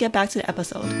 Now let's get back to the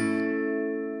episode.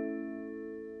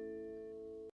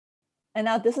 And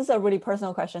now this is a really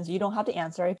personal question, so you don't have to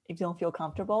answer if you don't feel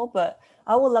comfortable, but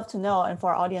I would love to know, and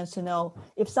for our audience to know,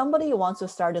 if somebody wants to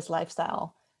start this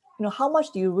lifestyle, how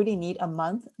much do you really need a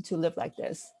month to live like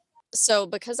this? So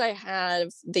because I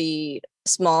have the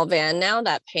small van now,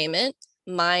 that payment,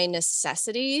 my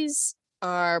necessities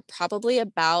are probably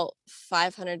about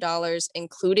 $500,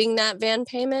 including that van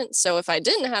payment. So if I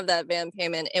didn't have that van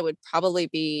payment, it would probably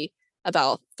be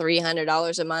about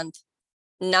 $300 a month,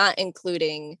 not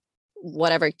including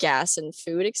whatever gas and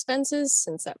food expenses,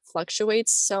 since that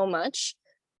fluctuates so much.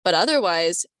 But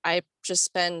otherwise, I just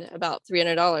spend about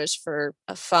 $300 for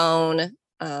a phone,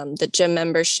 the gym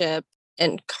membership,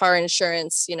 and car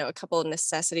insurance, a couple of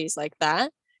necessities like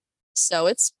that. So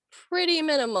it's pretty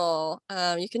minimal.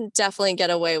 You can definitely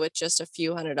get away with just a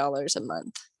few $100s a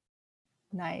month.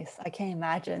 Nice. I can't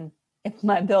imagine if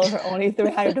my bills are only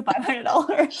 $300 to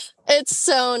 $500. It's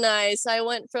so nice. I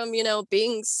went from,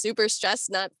 being super stressed,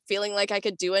 not feeling like I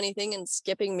could do anything and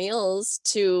skipping meals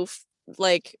to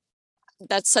like,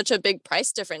 that's such a big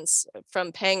price difference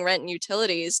from paying rent and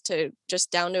utilities to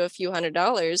just down to a few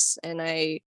 $100s. And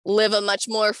I live a much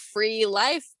more free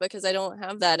life because I don't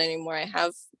have that anymore. I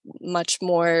have much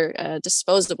more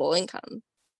disposable income.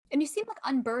 And you seem like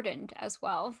unburdened as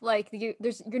well. Like you're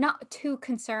not too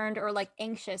concerned or like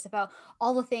anxious about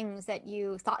all the things that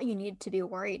you thought you needed to be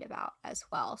worried about as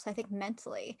well. So I think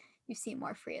mentally you seem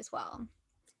more free as well.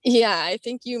 Yeah, I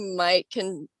think you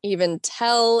can even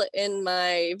tell in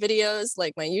my videos,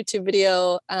 like my YouTube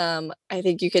video. I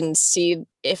think you can see,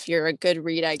 if you're a good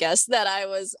read, I guess, that I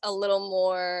was a little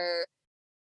more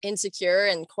insecure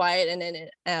and quiet and in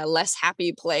a less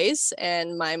happy place.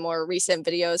 And my more recent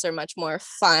videos are much more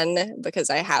fun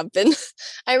because I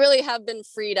really have been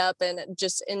freed up and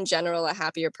just in general a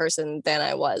happier person than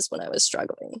I was when I was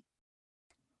struggling.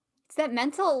 It's that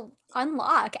mental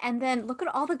unlock, and then look at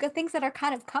all the good things that are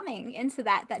kind of coming into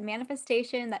that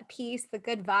manifestation, that peace, the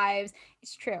good vibes.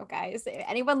 It's true, guys.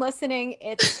 Anyone listening,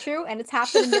 it's true and it's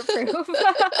happening. You're proof.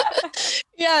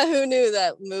 Yeah, who knew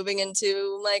that moving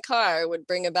into my car would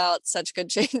bring about such good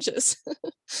changes?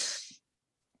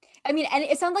 I mean, and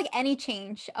it sounds like any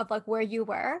change of like where you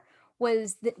were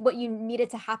was what you needed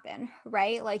to happen,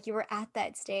 right? Like you were at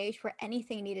that stage where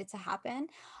anything needed to happen.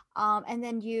 And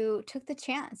then you took the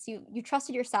chance. You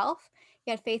trusted yourself.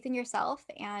 You had faith in yourself,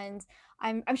 and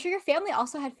I'm sure your family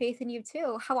also had faith in you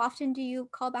too. How often do you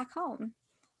call back home?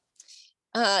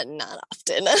 Not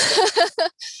often.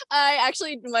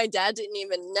 My dad didn't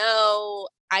even know.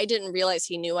 I didn't realize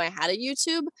he knew I had a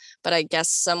YouTube, but I guess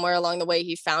somewhere along the way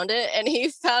he found it, and he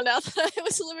found out that I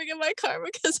was living in my car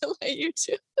because of my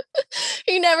YouTube.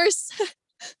 He never said.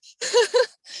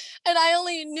 And I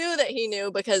only knew that he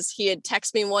knew because he had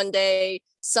texted me one day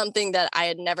something that I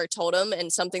had never told him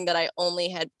and something that I only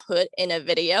had put in a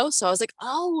video. So I was like,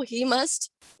 oh, he must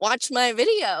watch my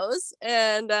videos.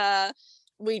 And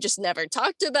we just never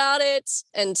talked about it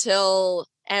until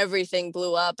everything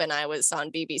blew up and I was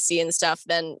on BBC and stuff.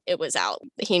 Then it was out.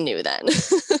 He knew then.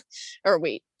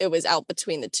 It was out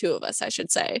between the two of us, I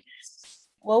should say.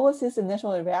 What was his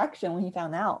initial reaction when he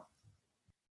found out?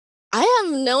 I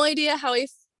have no idea how he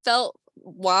felt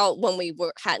when we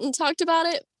hadn't talked about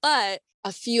it, but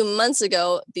a few months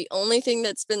ago, the only thing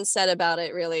that's been said about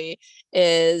it really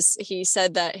is he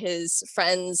said that his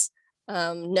friends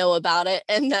know about it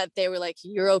and that they were like,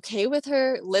 you're okay with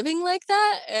her living like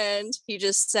that? And he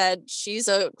just said, she's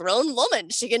a grown woman.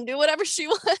 She can do whatever she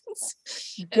wants.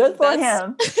 Good for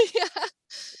him. Yeah.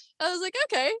 I was like,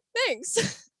 okay,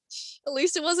 thanks. At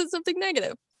least it wasn't something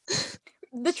negative.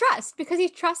 The trust, because he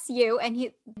trusts you and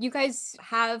you guys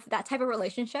have that type of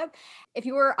relationship. If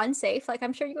you were unsafe, like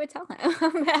I'm sure you would tell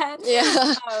him.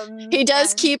 Yeah. He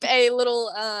does And keep a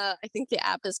little I think the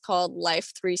app is called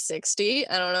Life 360.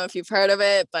 I don't know if you've heard of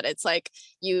it, but it's like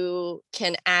you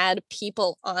can add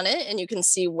people on it and you can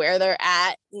see where they're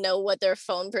at, know what their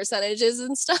phone percentage is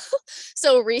and stuff.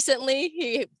 So recently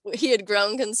he had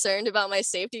grown concerned about my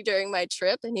safety during my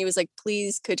trip, and he was like,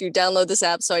 please could you download this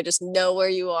app so I just know where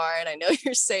you are and I know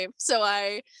you're safe. So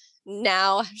I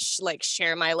now like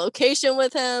share my location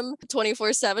with him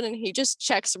 24/7, and he just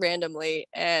checks randomly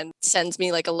and sends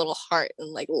me like a little heart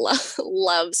and like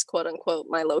loves quote unquote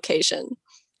my location.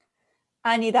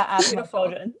 I need that app for my Beautiful.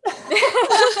 children.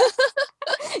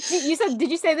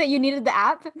 Did you say that you needed the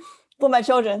app? For my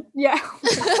children. Yeah.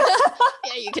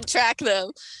 Yeah, you can track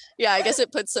them. Yeah, I guess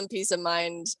it puts some peace of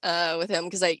mind with him,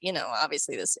 because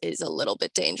obviously this is a little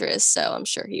bit dangerous, so I'm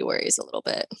sure he worries a little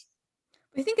bit.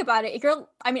 But think about it.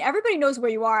 Everybody knows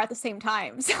where you are at the same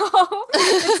time. So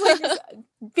it's like this,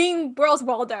 being Where's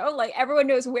Waldo, like everyone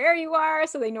knows where you are,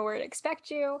 so they know where to expect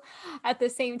you at the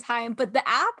same time. But the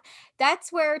app,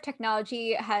 that's where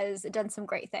technology has done some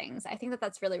great things. I think that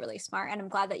that's really, really smart. And I'm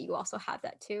glad that you also have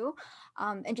that too.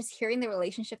 And just hearing the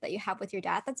relationship that you have with your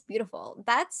dad, that's beautiful.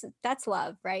 That's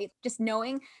love, right? Just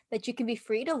knowing that you can be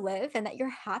free to live and that you're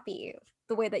happy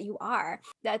the way that you are.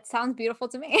 That sounds beautiful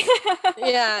to me.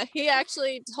 Yeah, he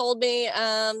actually told me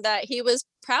that he was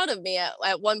proud of me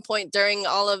at one point during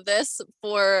all of this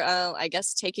for I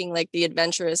guess taking like the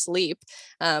adventurous leap.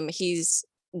 He's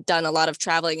done a lot of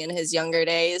traveling in his younger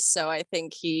days, so I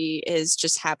think he is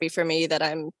just happy for me that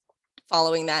I'm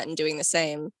following that and doing the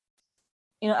same.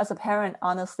 As a parent,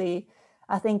 honestly,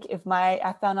 I think if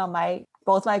I found out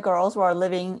both my girls were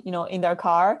living, in their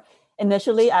car,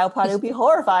 initially I'll probably be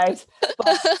horrified.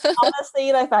 But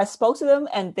honestly, like if I spoke to them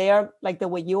and they're like the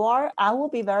way you are, I will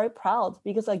be very proud,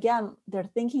 because again, they're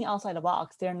thinking outside the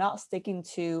box. They're not sticking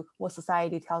to what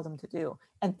society tells them to do.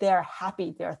 And they're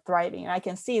happy, they're thriving. And I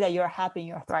can see that you're happy and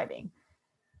you're thriving.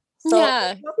 So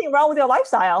Yeah. there's nothing wrong with your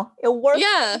lifestyle. It works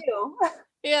Yeah. for you.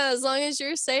 Yeah, as long as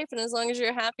you're safe and as long as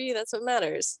you're happy, that's what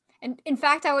matters. And in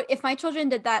fact, if my children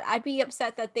did that, I'd be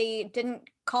upset that they didn't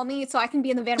call me so I can be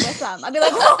in the van with them. I'd be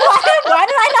like, why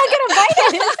did I not get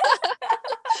invited?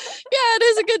 Yeah, it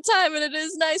is a good time and it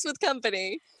is nice with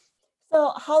company.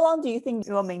 So how long do you think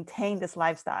you will maintain this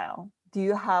lifestyle? Do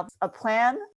you have a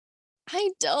plan?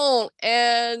 I don't.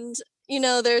 And,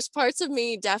 there's parts of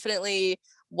me definitely,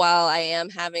 while I am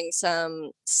having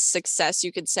some success,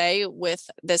 you could say, with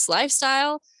this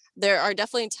lifestyle, there are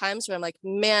definitely times where I'm like,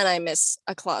 man, I miss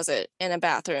a closet and a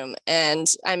bathroom, and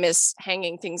I miss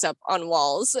hanging things up on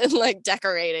walls and like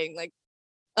decorating. Like,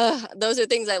 those are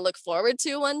things I look forward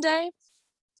to one day.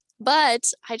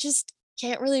 But I just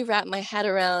can't really wrap my head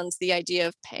around the idea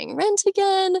of paying rent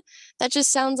again. That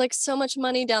just sounds like so much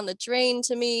money down the drain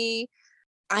to me.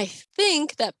 I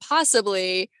think that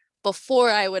possibly before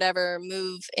I would ever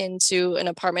move into an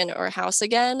apartment or a house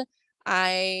again,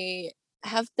 I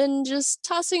have been just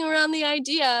tossing around the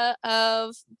idea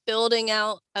of building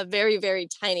out a very, very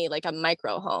tiny, like a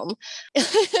micro home.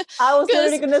 I was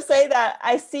literally going to say that.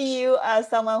 I see you as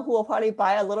someone who will probably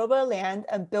buy a little bit of land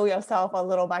and build yourself a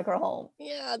little micro home.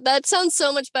 Yeah, that sounds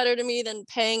so much better to me than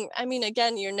paying. I mean,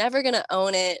 again, you're never going to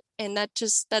own it. And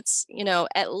that's,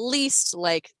 at least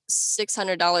like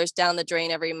 $600 down the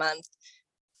drain every month.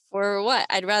 For what?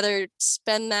 I'd rather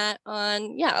spend that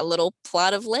on, a little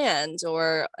plot of land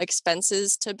or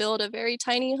expenses to build a very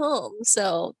tiny home.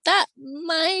 So that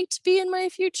might be in my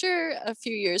future a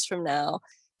few years from now,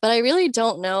 but I really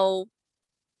don't know.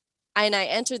 And I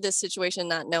entered this situation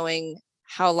not knowing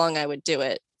how long I would do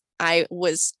it. I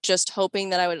was just hoping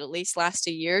that I would at least last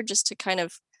a year just to kind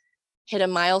of hit a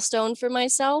milestone for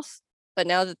myself. But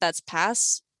now that that's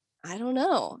passed, I don't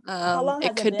know. How long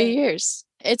has it could it be been? years.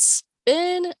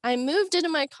 I moved into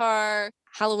my car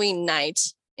Halloween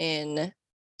night in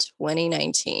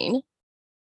 2019.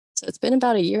 So it's been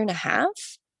about a year and a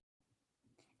half.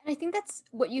 And I think that's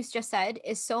what you just said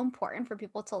is so important for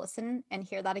people to listen and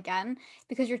hear that again,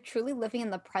 because you're truly living in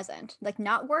the present, like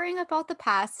not worrying about the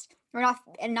past or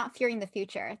not fearing the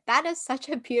future. That is such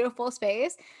a beautiful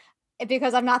space,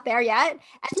 because I'm not there yet.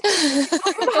 And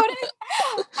talk about it.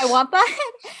 I want that.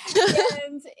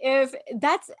 And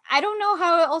I don't know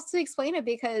how else to explain it,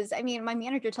 because I mean, my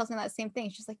manager tells me that same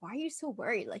thing. She's like, why are you so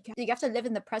worried? Like, you have to live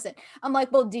in the present. I'm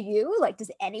like, well, do you? Like,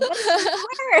 does anybody?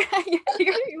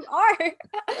 You are.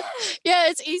 Yeah,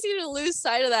 it's easy to lose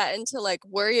sight of that and to like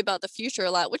worry about the future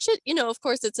a lot, which of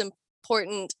course it's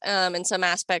important in some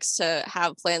aspects to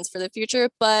have plans for the future,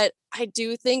 but I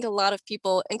do think a lot of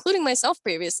people, including myself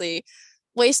previously,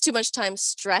 waste too much time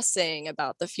stressing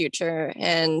about the future,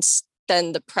 and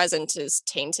then the present is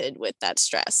tainted with that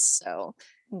stress. So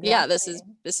yeah, this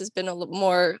has been a little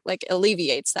more like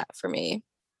alleviates that for me.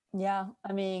 Yeah,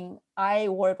 I mean, I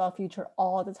worry about future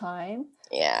all the time.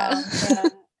 Yeah.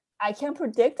 And I can't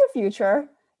predict the future.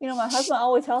 You know, my husband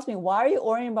always tells me, why are you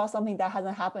worrying about something that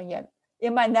hasn't happened yet?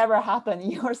 It might never happen.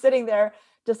 You're sitting there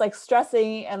just like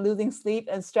stressing and losing sleep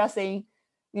and stressing,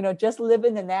 you know, just live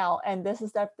in the now. And this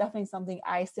is definitely something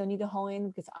I still need to hone in,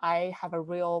 because I have a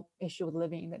real issue with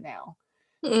living in the now.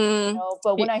 You know,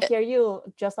 but when I hear you,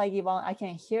 just like Yvonne, I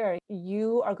can hear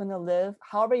you are going to live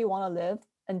however you want to live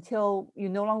until you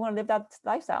no longer want to live that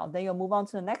lifestyle. Then you'll move on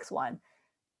to the next one.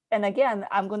 And again,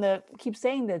 I'm going to keep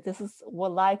saying that this is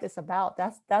what life is about.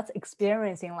 That's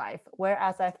experiencing life.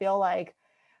 Whereas I feel like,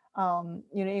 you know,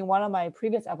 in one of my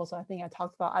previous episodes, I think I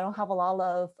talked about, I don't have a lot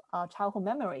of childhood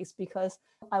memories because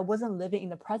I wasn't living in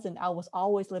the present. I was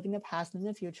always living the past and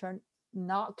the future,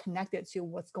 not connected to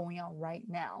what's going on right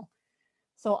now.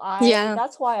 So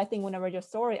that's why I think when I read your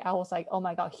story, I was like, oh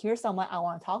my God, here's someone I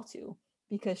want to talk to,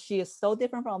 because she is so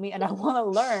different from me and I want to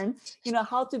learn, you know,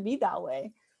 how to be that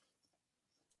way.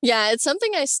 Yeah, it's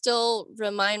something I still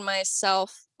remind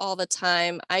myself all the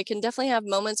time. I can definitely have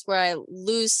moments where I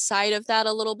lose sight of that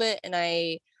a little bit, and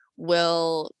I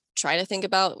will try to think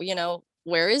about, you know,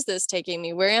 where is this taking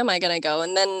me? Where am I going to go?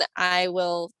 And then I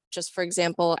will, just for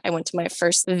example, I went to my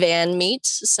first van meet.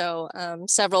 So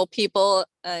several people,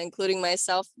 including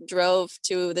myself, drove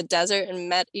to the desert and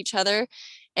met each other.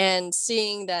 And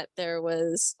seeing that there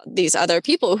was these other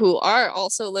people who are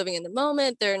also living in the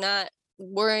moment, they're not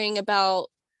worrying about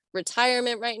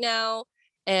retirement right now.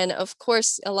 And of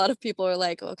course, a lot of people are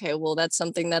like, okay, well, that's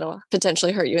something that'll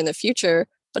potentially hurt you in the future.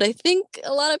 But I think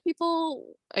a lot of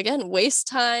people, again, waste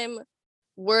time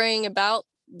worrying about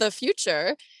the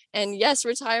future. And yes,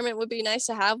 retirement would be nice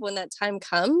to have when that time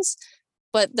comes.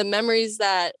 But the memories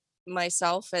that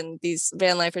myself and these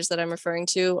van lifers that I'm referring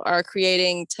to are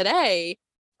creating today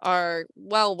are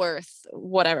well worth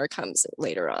whatever comes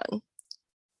later on.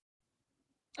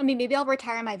 I mean, maybe I'll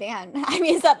retire my van. I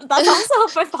mean, that's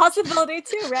also a possibility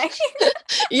too, right?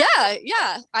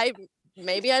 Yeah.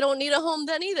 Maybe I don't need a home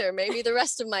then either. Maybe the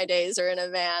rest of my days are in a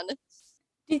van. Do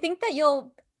you think that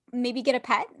you'll maybe get a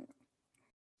pet?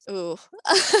 Ooh.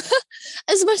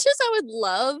 As much as I would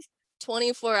love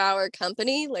 24-hour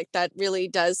company, like that really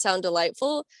does sound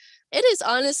delightful, it is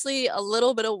honestly a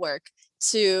little bit of work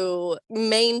to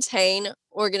maintain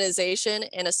organization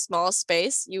in a small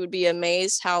space. You would be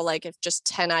amazed how, like, if just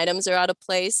 10 items are out of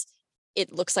place,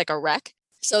 it looks like a wreck.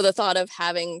 So the thought of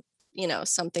having, you know,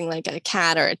 something like a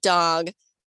cat or a dog,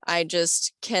 I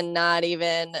just cannot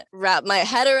even wrap my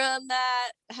head around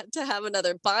that. To have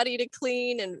another body to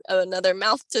clean and another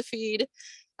mouth to feed,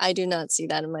 I do not see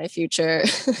that in my future.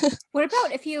 What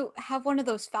about if you have one of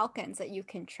those falcons that you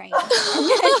can train?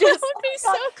 That would be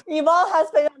so cool. Yvonne has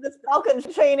been on this falcon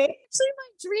training. Actually, my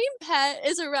dream pet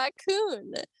is a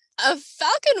raccoon. A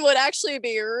falcon would actually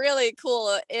be really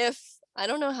cool if, I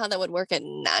don't know how that would work at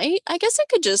night. I guess I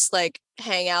could just like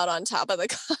hang out on top of the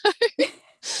car.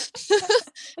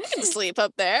 I can sleep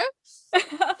up there.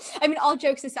 I mean, all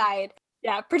jokes aside,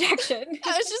 yeah, protection.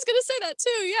 I was just gonna say that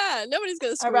too. Yeah, nobody's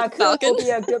gonna screw A with raccoon falcon. will be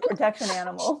a good protection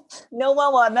animal. No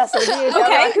one will mess with you.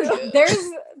 Okay,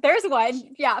 there's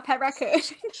one. Yeah, pet raccoon.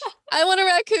 I want a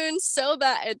raccoon so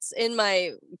bad. It's in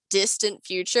my distant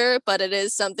future, but it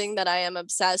is something that I am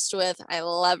obsessed with. I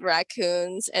love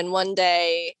raccoons, and one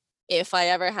day, if I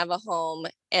ever have a home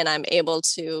and I'm able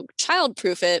to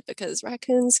childproof it, because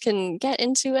raccoons can get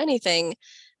into anything,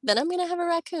 then I'm gonna have a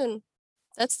raccoon.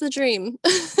 That's the dream.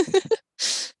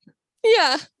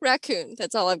 Yeah, raccoon.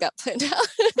 That's all I've got planned out.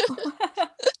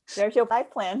 There's your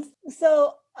life plans.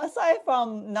 So aside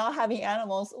from not having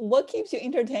animals, what keeps you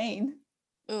entertained?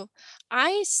 Ooh,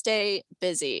 I stay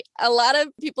busy. A lot of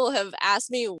people have asked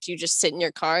me, do you just sit in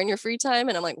your car in your free time?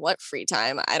 And I'm like, what free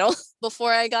time? I don't.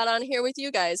 Before I got on here with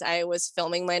you guys, I was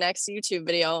filming my next YouTube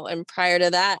video. And prior to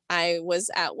that, I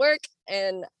was at work,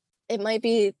 and it might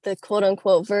be the quote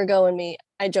unquote Virgo in me.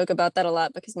 I joke about that a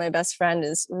lot because my best friend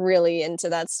is really into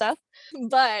that stuff.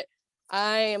 But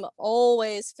I'm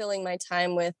always filling my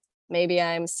time with, maybe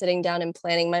I'm sitting down and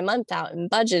planning my month out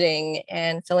and budgeting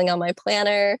and filling out my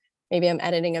planner. Maybe I'm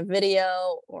editing a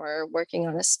video or working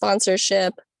on a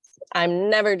sponsorship. I'm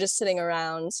never just sitting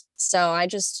around. So I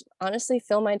just honestly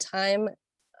fill my time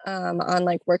on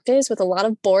like work days with a lot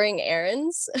of boring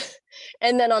errands.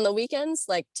 And then on the weekends,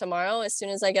 like tomorrow, as soon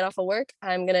as I get off of work,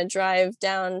 I'm going to drive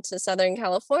down to Southern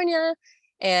California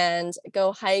and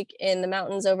go hike in the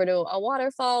mountains over to a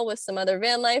waterfall with some other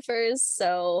van lifers.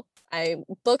 So I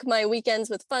book my weekends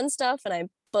with fun stuff, and I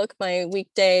book my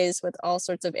weekdays with all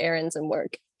sorts of errands and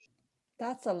work.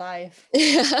 That's a life.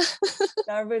 Yeah.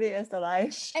 That really is the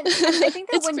life. And I think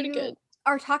that It's when pretty you good.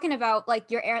 are talking about like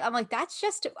your errand, I'm like, that's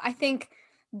just, I think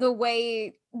the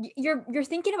way you're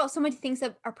thinking about so many things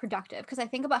that are productive. Because I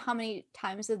think about how many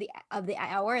times of the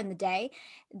hour in the day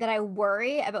that I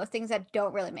worry about things that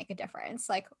don't really make a difference.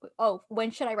 Like, oh,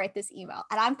 when should I write this email?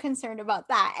 And I'm concerned about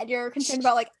that. And you're concerned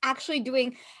about like actually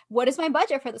doing, what is my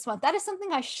budget for this month? That is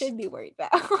something I should be worried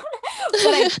about.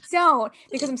 But I don't,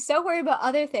 because I'm so worried about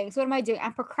other things. What am I doing?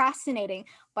 I'm procrastinating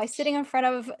by sitting in front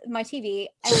of my TV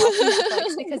and watching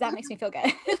Netflix because that makes me feel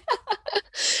good.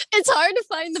 It's hard to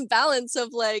find the balance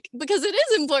of like, because it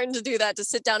is important to do that, to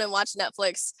sit down and watch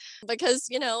Netflix because,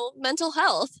 you know, mental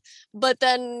health. But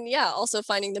then, yeah, also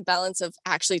finding the balance of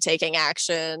actually taking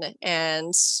action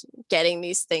and getting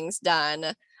these things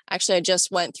done. Actually, I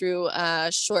just went through a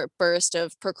short burst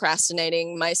of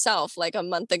procrastinating myself. Like a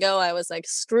month ago, I was like,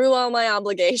 screw all my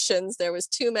obligations. There was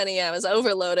too many. I was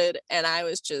overloaded, and I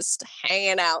was just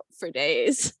hanging out for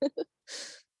days.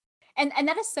 And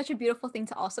that is such a beautiful thing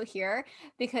to also hear,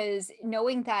 because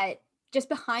knowing that just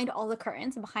behind all the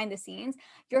curtains and behind the scenes,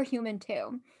 you're human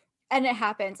too. And it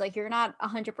happens, like you're not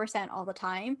 100% all the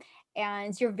time,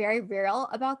 and you're very real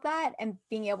about that, and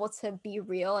being able to be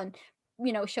real and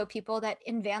show people that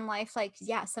in van life, like,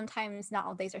 yeah, sometimes not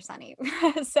all days are sunny.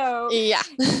 So Yeah.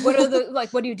 what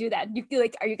do you do then? You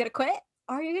like, are you gonna quit?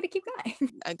 Or are you gonna keep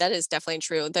going? That is definitely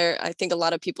true. I think a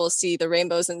lot of people see the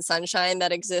rainbows and sunshine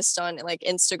that exist on like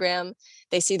Instagram.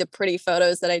 They see the pretty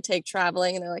photos that I take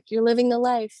traveling, and they're like, you're living the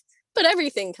life. But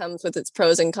everything comes with its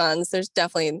pros and cons. There's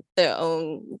definitely their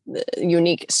own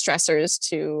unique stressors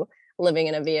to living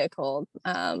in a vehicle.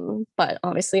 But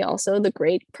obviously also the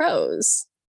great pros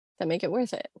that make it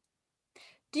worth it.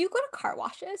 Do you go to car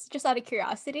washes just out of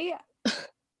curiosity?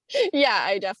 Yeah,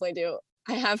 I definitely do.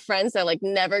 I have friends that like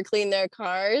never clean their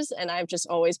cars, and I've just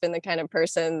always been the kind of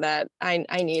person that I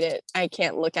need it. I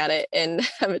can't look at it and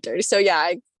have it dirty. So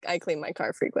yeah, I clean my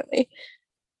car frequently.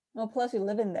 Well, plus you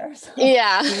live in there, so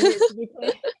Yeah. you need it to be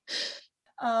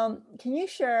clean. Can you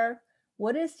share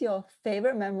what is your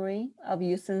favorite memory of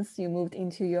you since you moved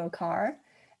into your car,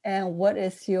 and what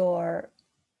is your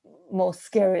most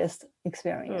scariest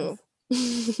experience?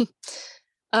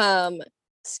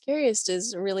 Scariest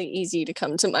is really easy to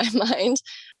come to my mind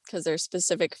because there's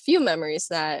specific few memories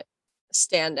that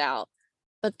stand out.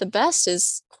 But the best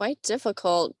is quite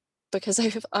difficult because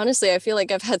I feel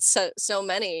like I've had so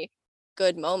many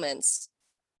good moments.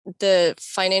 The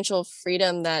financial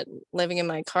freedom that living in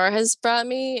my car has brought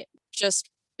me, just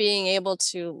being able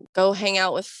to go hang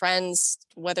out with friends,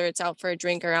 whether it's out for a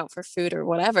drink or out for food or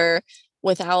whatever,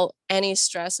 without any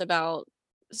stress about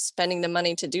spending the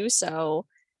money to do so,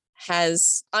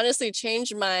 has honestly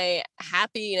changed my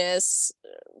happiness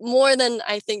more than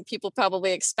I think people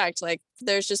probably expect. Like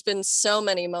there's just been so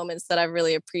many moments that I've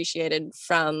really appreciated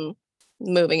from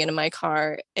moving into my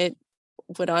car. It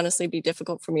would honestly be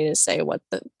difficult for me to say what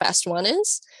the best one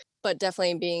is, but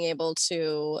definitely being able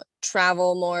to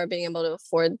travel more, being able to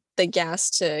afford the gas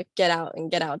to get out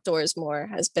and get outdoors more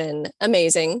has been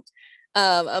amazing.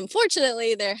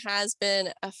 Unfortunately, there has been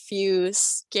a few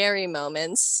scary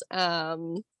moments.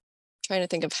 Trying to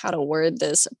think of how to word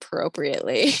this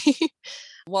appropriately.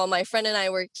 While my friend and I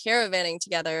were caravanning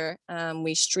together,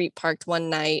 we street parked one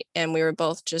night, and we were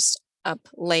both just up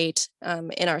late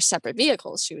in our separate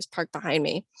vehicles. She was parked behind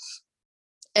me.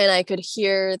 And I could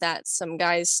hear that some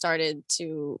guys started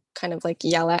to kind of like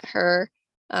yell at her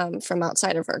from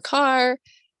outside of her car.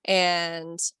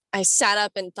 And I sat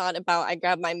up and I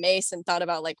grabbed my mace and thought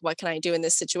about like, what can I do in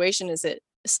this situation? Is it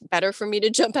better for me to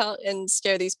jump out and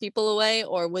scare these people away,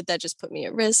 or would that just put me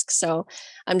at risk? So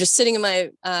I'm just sitting in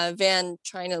my van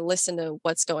trying to listen to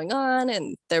what's going on,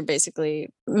 and they're basically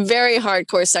very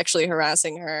hardcore sexually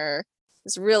harassing her.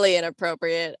 It's really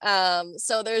inappropriate.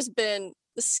 So there's been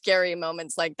scary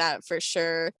moments like that for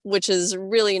sure, which is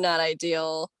really not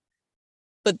ideal.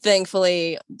 But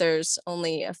thankfully, there's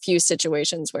only a few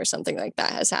situations where something like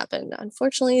that has happened.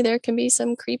 Unfortunately, there can be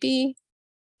some creepy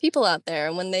people out there,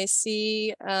 and when they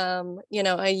see a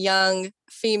young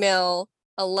female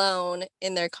alone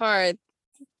in their car,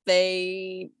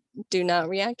 they do not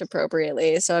react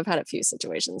appropriately. So I've had a few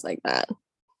situations like that.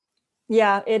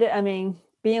 Yeah,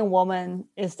 being a woman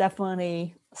is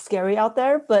definitely scary out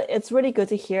there, but it's really good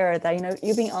to hear that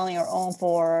you've been on your own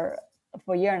for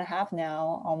a year and a half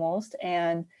now almost,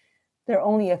 and there are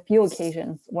only a few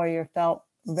occasions where you felt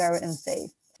very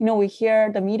unsafe. We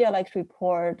hear the media likes to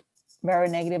report very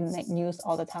negative news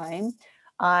all the time.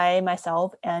 I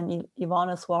myself and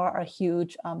Yvonne as well are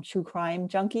huge true crime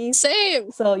junkies. Same.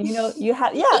 So, you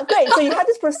have, yeah, great. So you have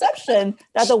this perception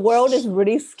that the world is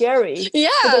really scary. Yeah.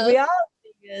 But the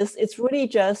reality is it's really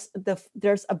just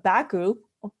there's a bad group,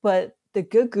 but the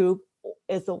good group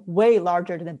is way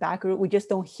larger than the bad group. We just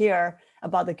don't hear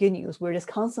about the good news. We're just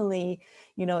constantly,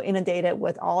 inundated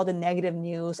with all the negative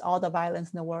news, all the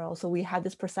violence in the world. So we have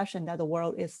this perception that the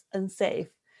world is unsafe.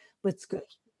 But it's good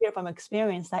to hear from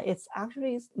experience that it's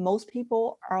actually most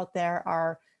people out there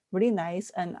are really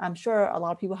nice. And I'm sure a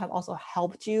lot of people have also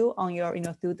helped you on your,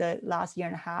 through the last year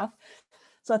and a half.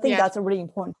 So I think that's a really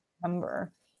important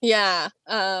number. Yeah.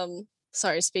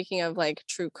 Sorry, speaking of like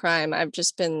true crime, I've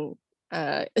just been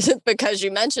because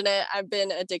you mentioned it, I've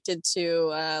been addicted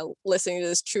to listening to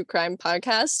this true crime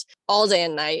podcast all day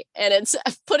and night, and it's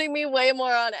putting me way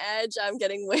more on edge. I'm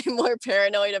getting way more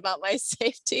paranoid about my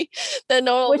safety than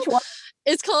normal. Which one?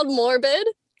 It's called Morbid.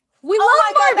 We love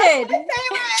Morbid. God, that's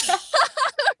my favorite.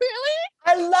 Really?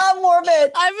 I love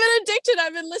Morbid. I've been addicted.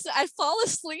 I've been listening. I fall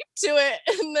asleep to it,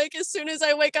 and like as soon as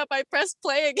I wake up, I press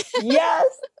play again. Yes.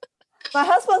 My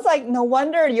husband's like, no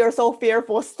wonder you're so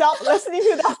fearful. Stop listening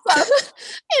to that stuff.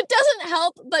 It doesn't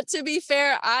help, but to be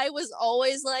fair, I was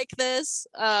always like this.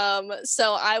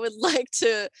 So I would like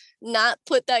to not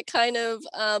put that kind of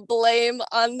blame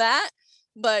on that.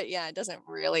 But yeah, it doesn't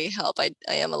really help. I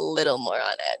am a little more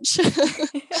on edge.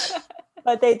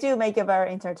 But they do make it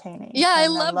very entertaining. Yeah, I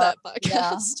love that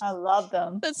podcast. Yeah, I love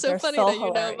them. That's so They're funny so that you know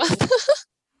about them.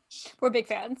 We're big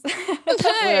fans.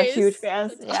 We're huge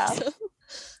fans. That's Yeah. awesome.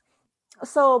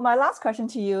 So my last question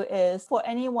to you is, for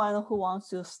anyone who wants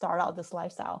to start out this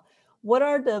lifestyle, what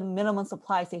are the minimum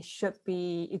supplies they should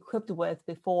be equipped with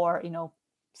before,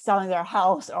 selling their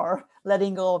house or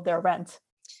letting go of their rent?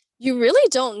 You really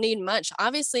don't need much.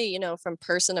 Obviously, from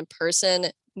person to person,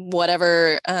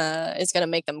 whatever is going to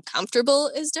make them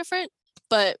comfortable is different.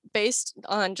 But based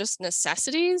on just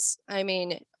necessities, I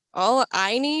mean, all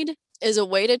I need is a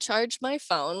way to charge my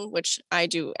phone, which I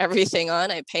do everything on.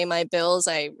 I pay my bills,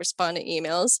 I respond to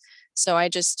emails. So I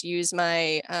just use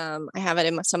I have it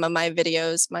in some of my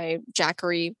videos, my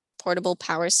Jackery portable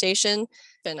power station.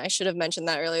 And I should have mentioned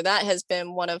that earlier. That has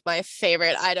been one of my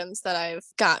favorite items that I've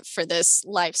got for this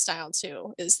lifestyle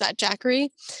too, is that Jackery.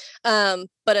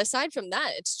 But aside from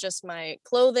that, it's just my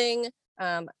clothing,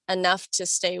 enough to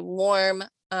stay warm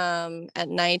at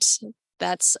night.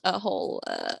 That's a whole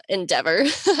endeavor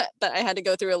that I had to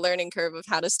go through a learning curve of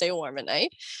how to stay warm at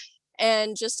night.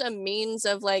 And just a means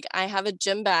of I have a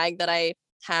gym bag that I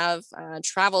have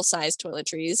travel size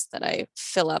toiletries that I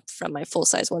fill up from my full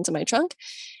size ones in my trunk.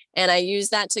 And I use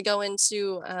that to go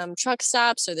into truck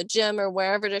stops or the gym or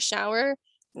wherever to shower.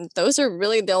 And those are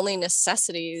really the only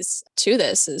necessities to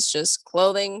this, is just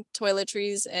clothing,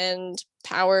 toiletries, and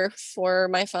power for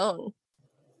my phone.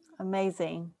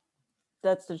 Amazing.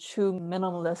 That's the true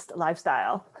minimalist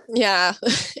lifestyle. Yeah,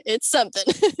 it's something.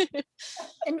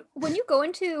 And when you go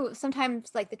into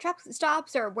sometimes like the truck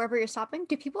stops or wherever you're stopping,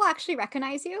 do people actually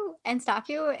recognize you and stop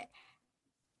you?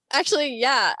 Actually,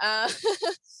 yeah.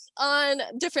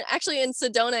 Actually in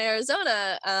Sedona,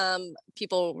 Arizona,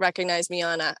 people recognize me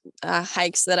on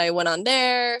hikes that I went on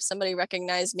there. Somebody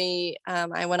recognized me.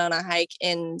 I went on a hike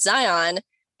in Zion,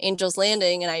 Angel's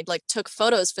Landing, and I took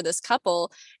photos for this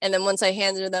couple. And then once I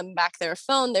handed them back their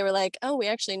phone, they were like, oh, we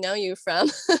actually know you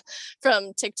from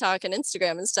from TikTok and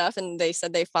Instagram and stuff. And they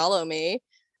said they follow me.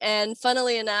 And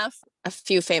funnily enough, a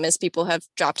few famous people have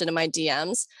dropped into my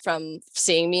DMs from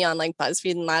seeing me on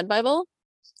BuzzFeed and Lad Bible.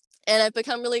 And I've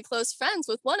become really close friends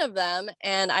with one of them.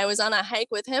 And I was on a hike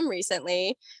with him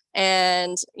recently.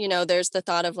 And, there's the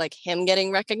thought of him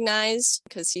getting recognized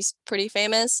because he's pretty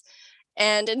famous.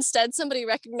 And instead, somebody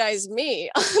recognized me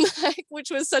on the hike,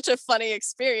 which was such a funny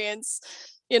experience.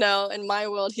 In my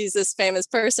world, he's this famous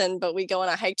person, but we go on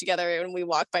a hike together and we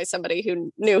walk by somebody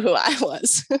who knew who I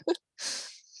was.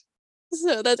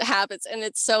 So that happens. And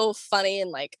it's so funny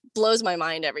and blows my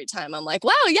mind every time. I'm like,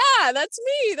 wow, yeah, that's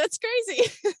me. That's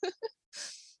crazy.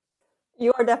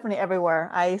 You are definitely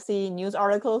everywhere. I see news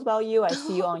articles about you. I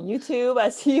see you on YouTube. I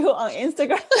see you on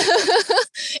Instagram.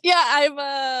 Yeah,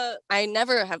 I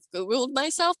never have Googled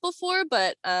myself before,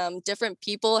 but different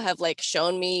people have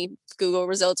shown me Google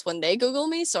results when they Google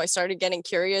me. So I started getting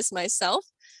curious myself.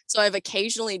 So I've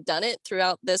occasionally done it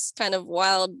throughout this kind of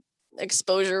wild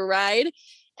exposure ride.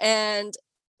 And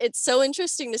it's so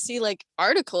interesting to see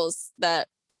articles that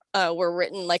were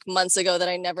written months ago that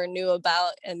I never knew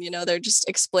about. And, they're just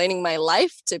explaining my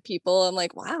life to people. I'm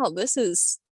like, wow, this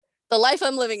is the life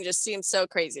I'm living, just seems so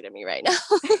crazy to me right now.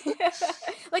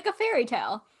 Like a fairy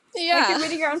tale. Yeah. you're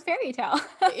reading your own fairy tale.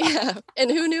 Yeah.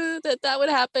 And who knew that would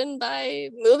happen by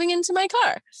moving into my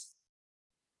car?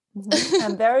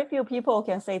 And very few people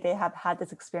can say they have had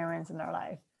this experience in their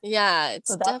life. Yeah, it's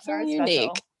So that's very definitely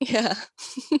unique. Yeah.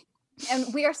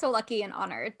 And we are so lucky and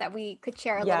honored that we could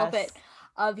share a little bit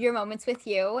of your moments with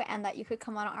you and that you could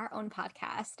come on our own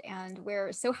podcast. And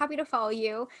we're so happy to follow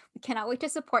you. We cannot wait to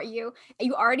support you.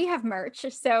 You already have merch,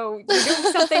 so you're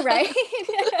doing something right.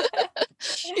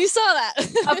 You saw that.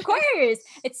 Of course.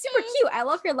 It's super cute. I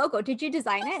love your logo. Did you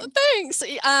design it? Thanks.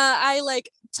 I like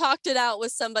talked it out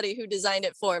with somebody who designed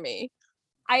it for me.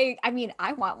 I mean,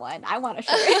 I want one. I want a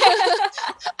shirt.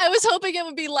 I was hoping it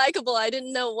would be likable. I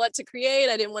didn't know what to create.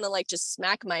 I didn't want to like just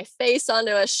smack my face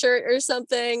onto a shirt or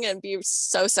something and be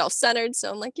so self-centered.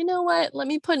 So I'm like, you know what? Let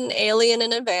me put an alien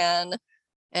in a van.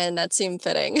 And that seemed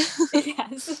fitting.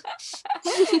 Yes.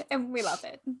 And we love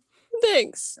it.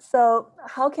 Thanks. So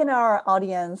how can our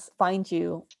audience find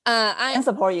you and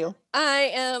support you?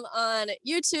 I am on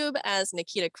YouTube as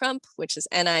Nikita Crump, which is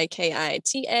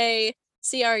NIKITA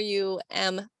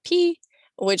CRUMP,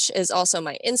 which is also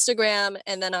my Instagram.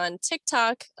 And then on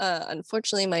TikTok,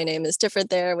 unfortunately, my name is different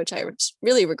there, which I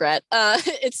really regret.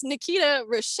 It's Nikita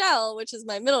Rachelle, which is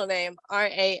my middle name,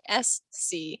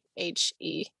 RASCHELL.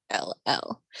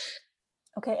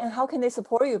 Okay, and how can they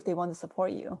support you if they want to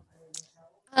support you?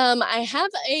 I have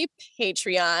a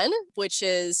Patreon, which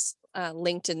is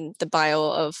linked in the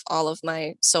bio of all of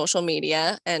my social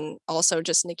media, and also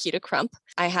just Nikita Crump.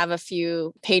 I have a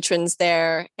few patrons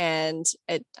there, and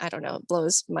it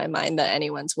blows my mind that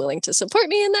anyone's willing to support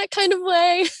me in that kind of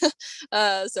way.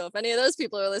 So if any of those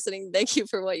people are listening, thank you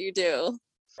for what you do.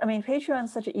 I mean, Patreon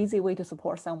is such an easy way to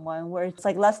support someone, where it's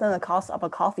like less than the cost of a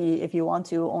coffee if you want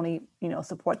to only,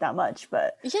 support that much.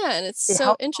 But yeah, and it's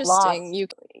so interesting. You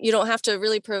don't have to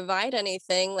really provide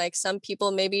anything. Like some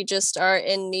people maybe just are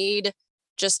in need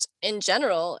just in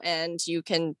general, and you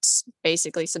can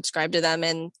basically subscribe to them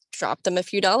and drop them a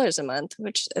few dollars a month,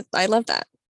 which I love that.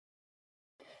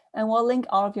 And we'll link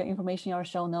all of your information in our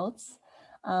show notes.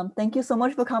 Thank you so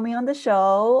much for coming on the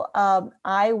show.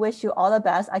 I wish you all the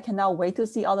best. I cannot wait to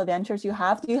see all the adventures you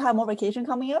have. Do you have more vacation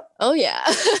coming up? Oh, yeah.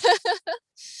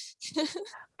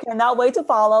 Cannot wait to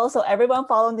follow. So everyone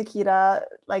follow Nikita.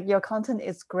 Like, your content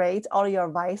is great. All your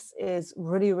advice is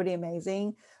really, really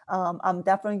amazing. I'm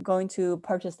definitely going to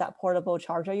purchase that portable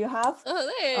charger you have.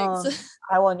 Oh, thanks.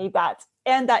 I will need that.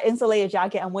 And that insulated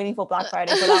jacket. I'm waiting for Black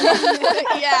Friday for that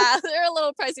one. Yeah, they're a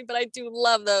little pricey, but I do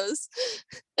love those.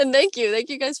 And thank you. Thank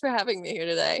you guys for having me here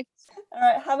today. All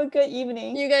right. Have a good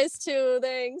evening. You guys too.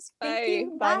 Thanks. Bye.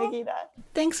 Thank you. Bye, Nikita.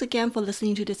 Thanks again for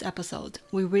listening to this episode.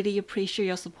 We really appreciate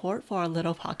your support for our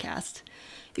little podcast.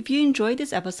 If you enjoyed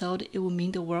this episode, it would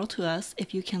mean the world to us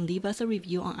if you can leave us a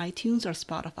review on iTunes or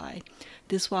Spotify.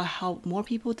 This will help more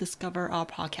people discover our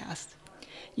podcast.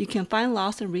 You can find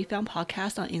Lost and Refound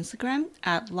podcast on Instagram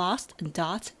at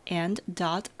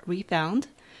lost.and.refound.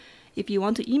 If you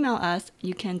want to email us,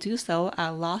 you can do so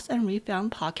at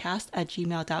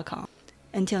lostandrefoundpodcast@gmail.com.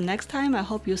 Until next time, I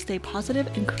hope you stay positive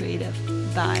and creative.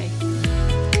 Bye.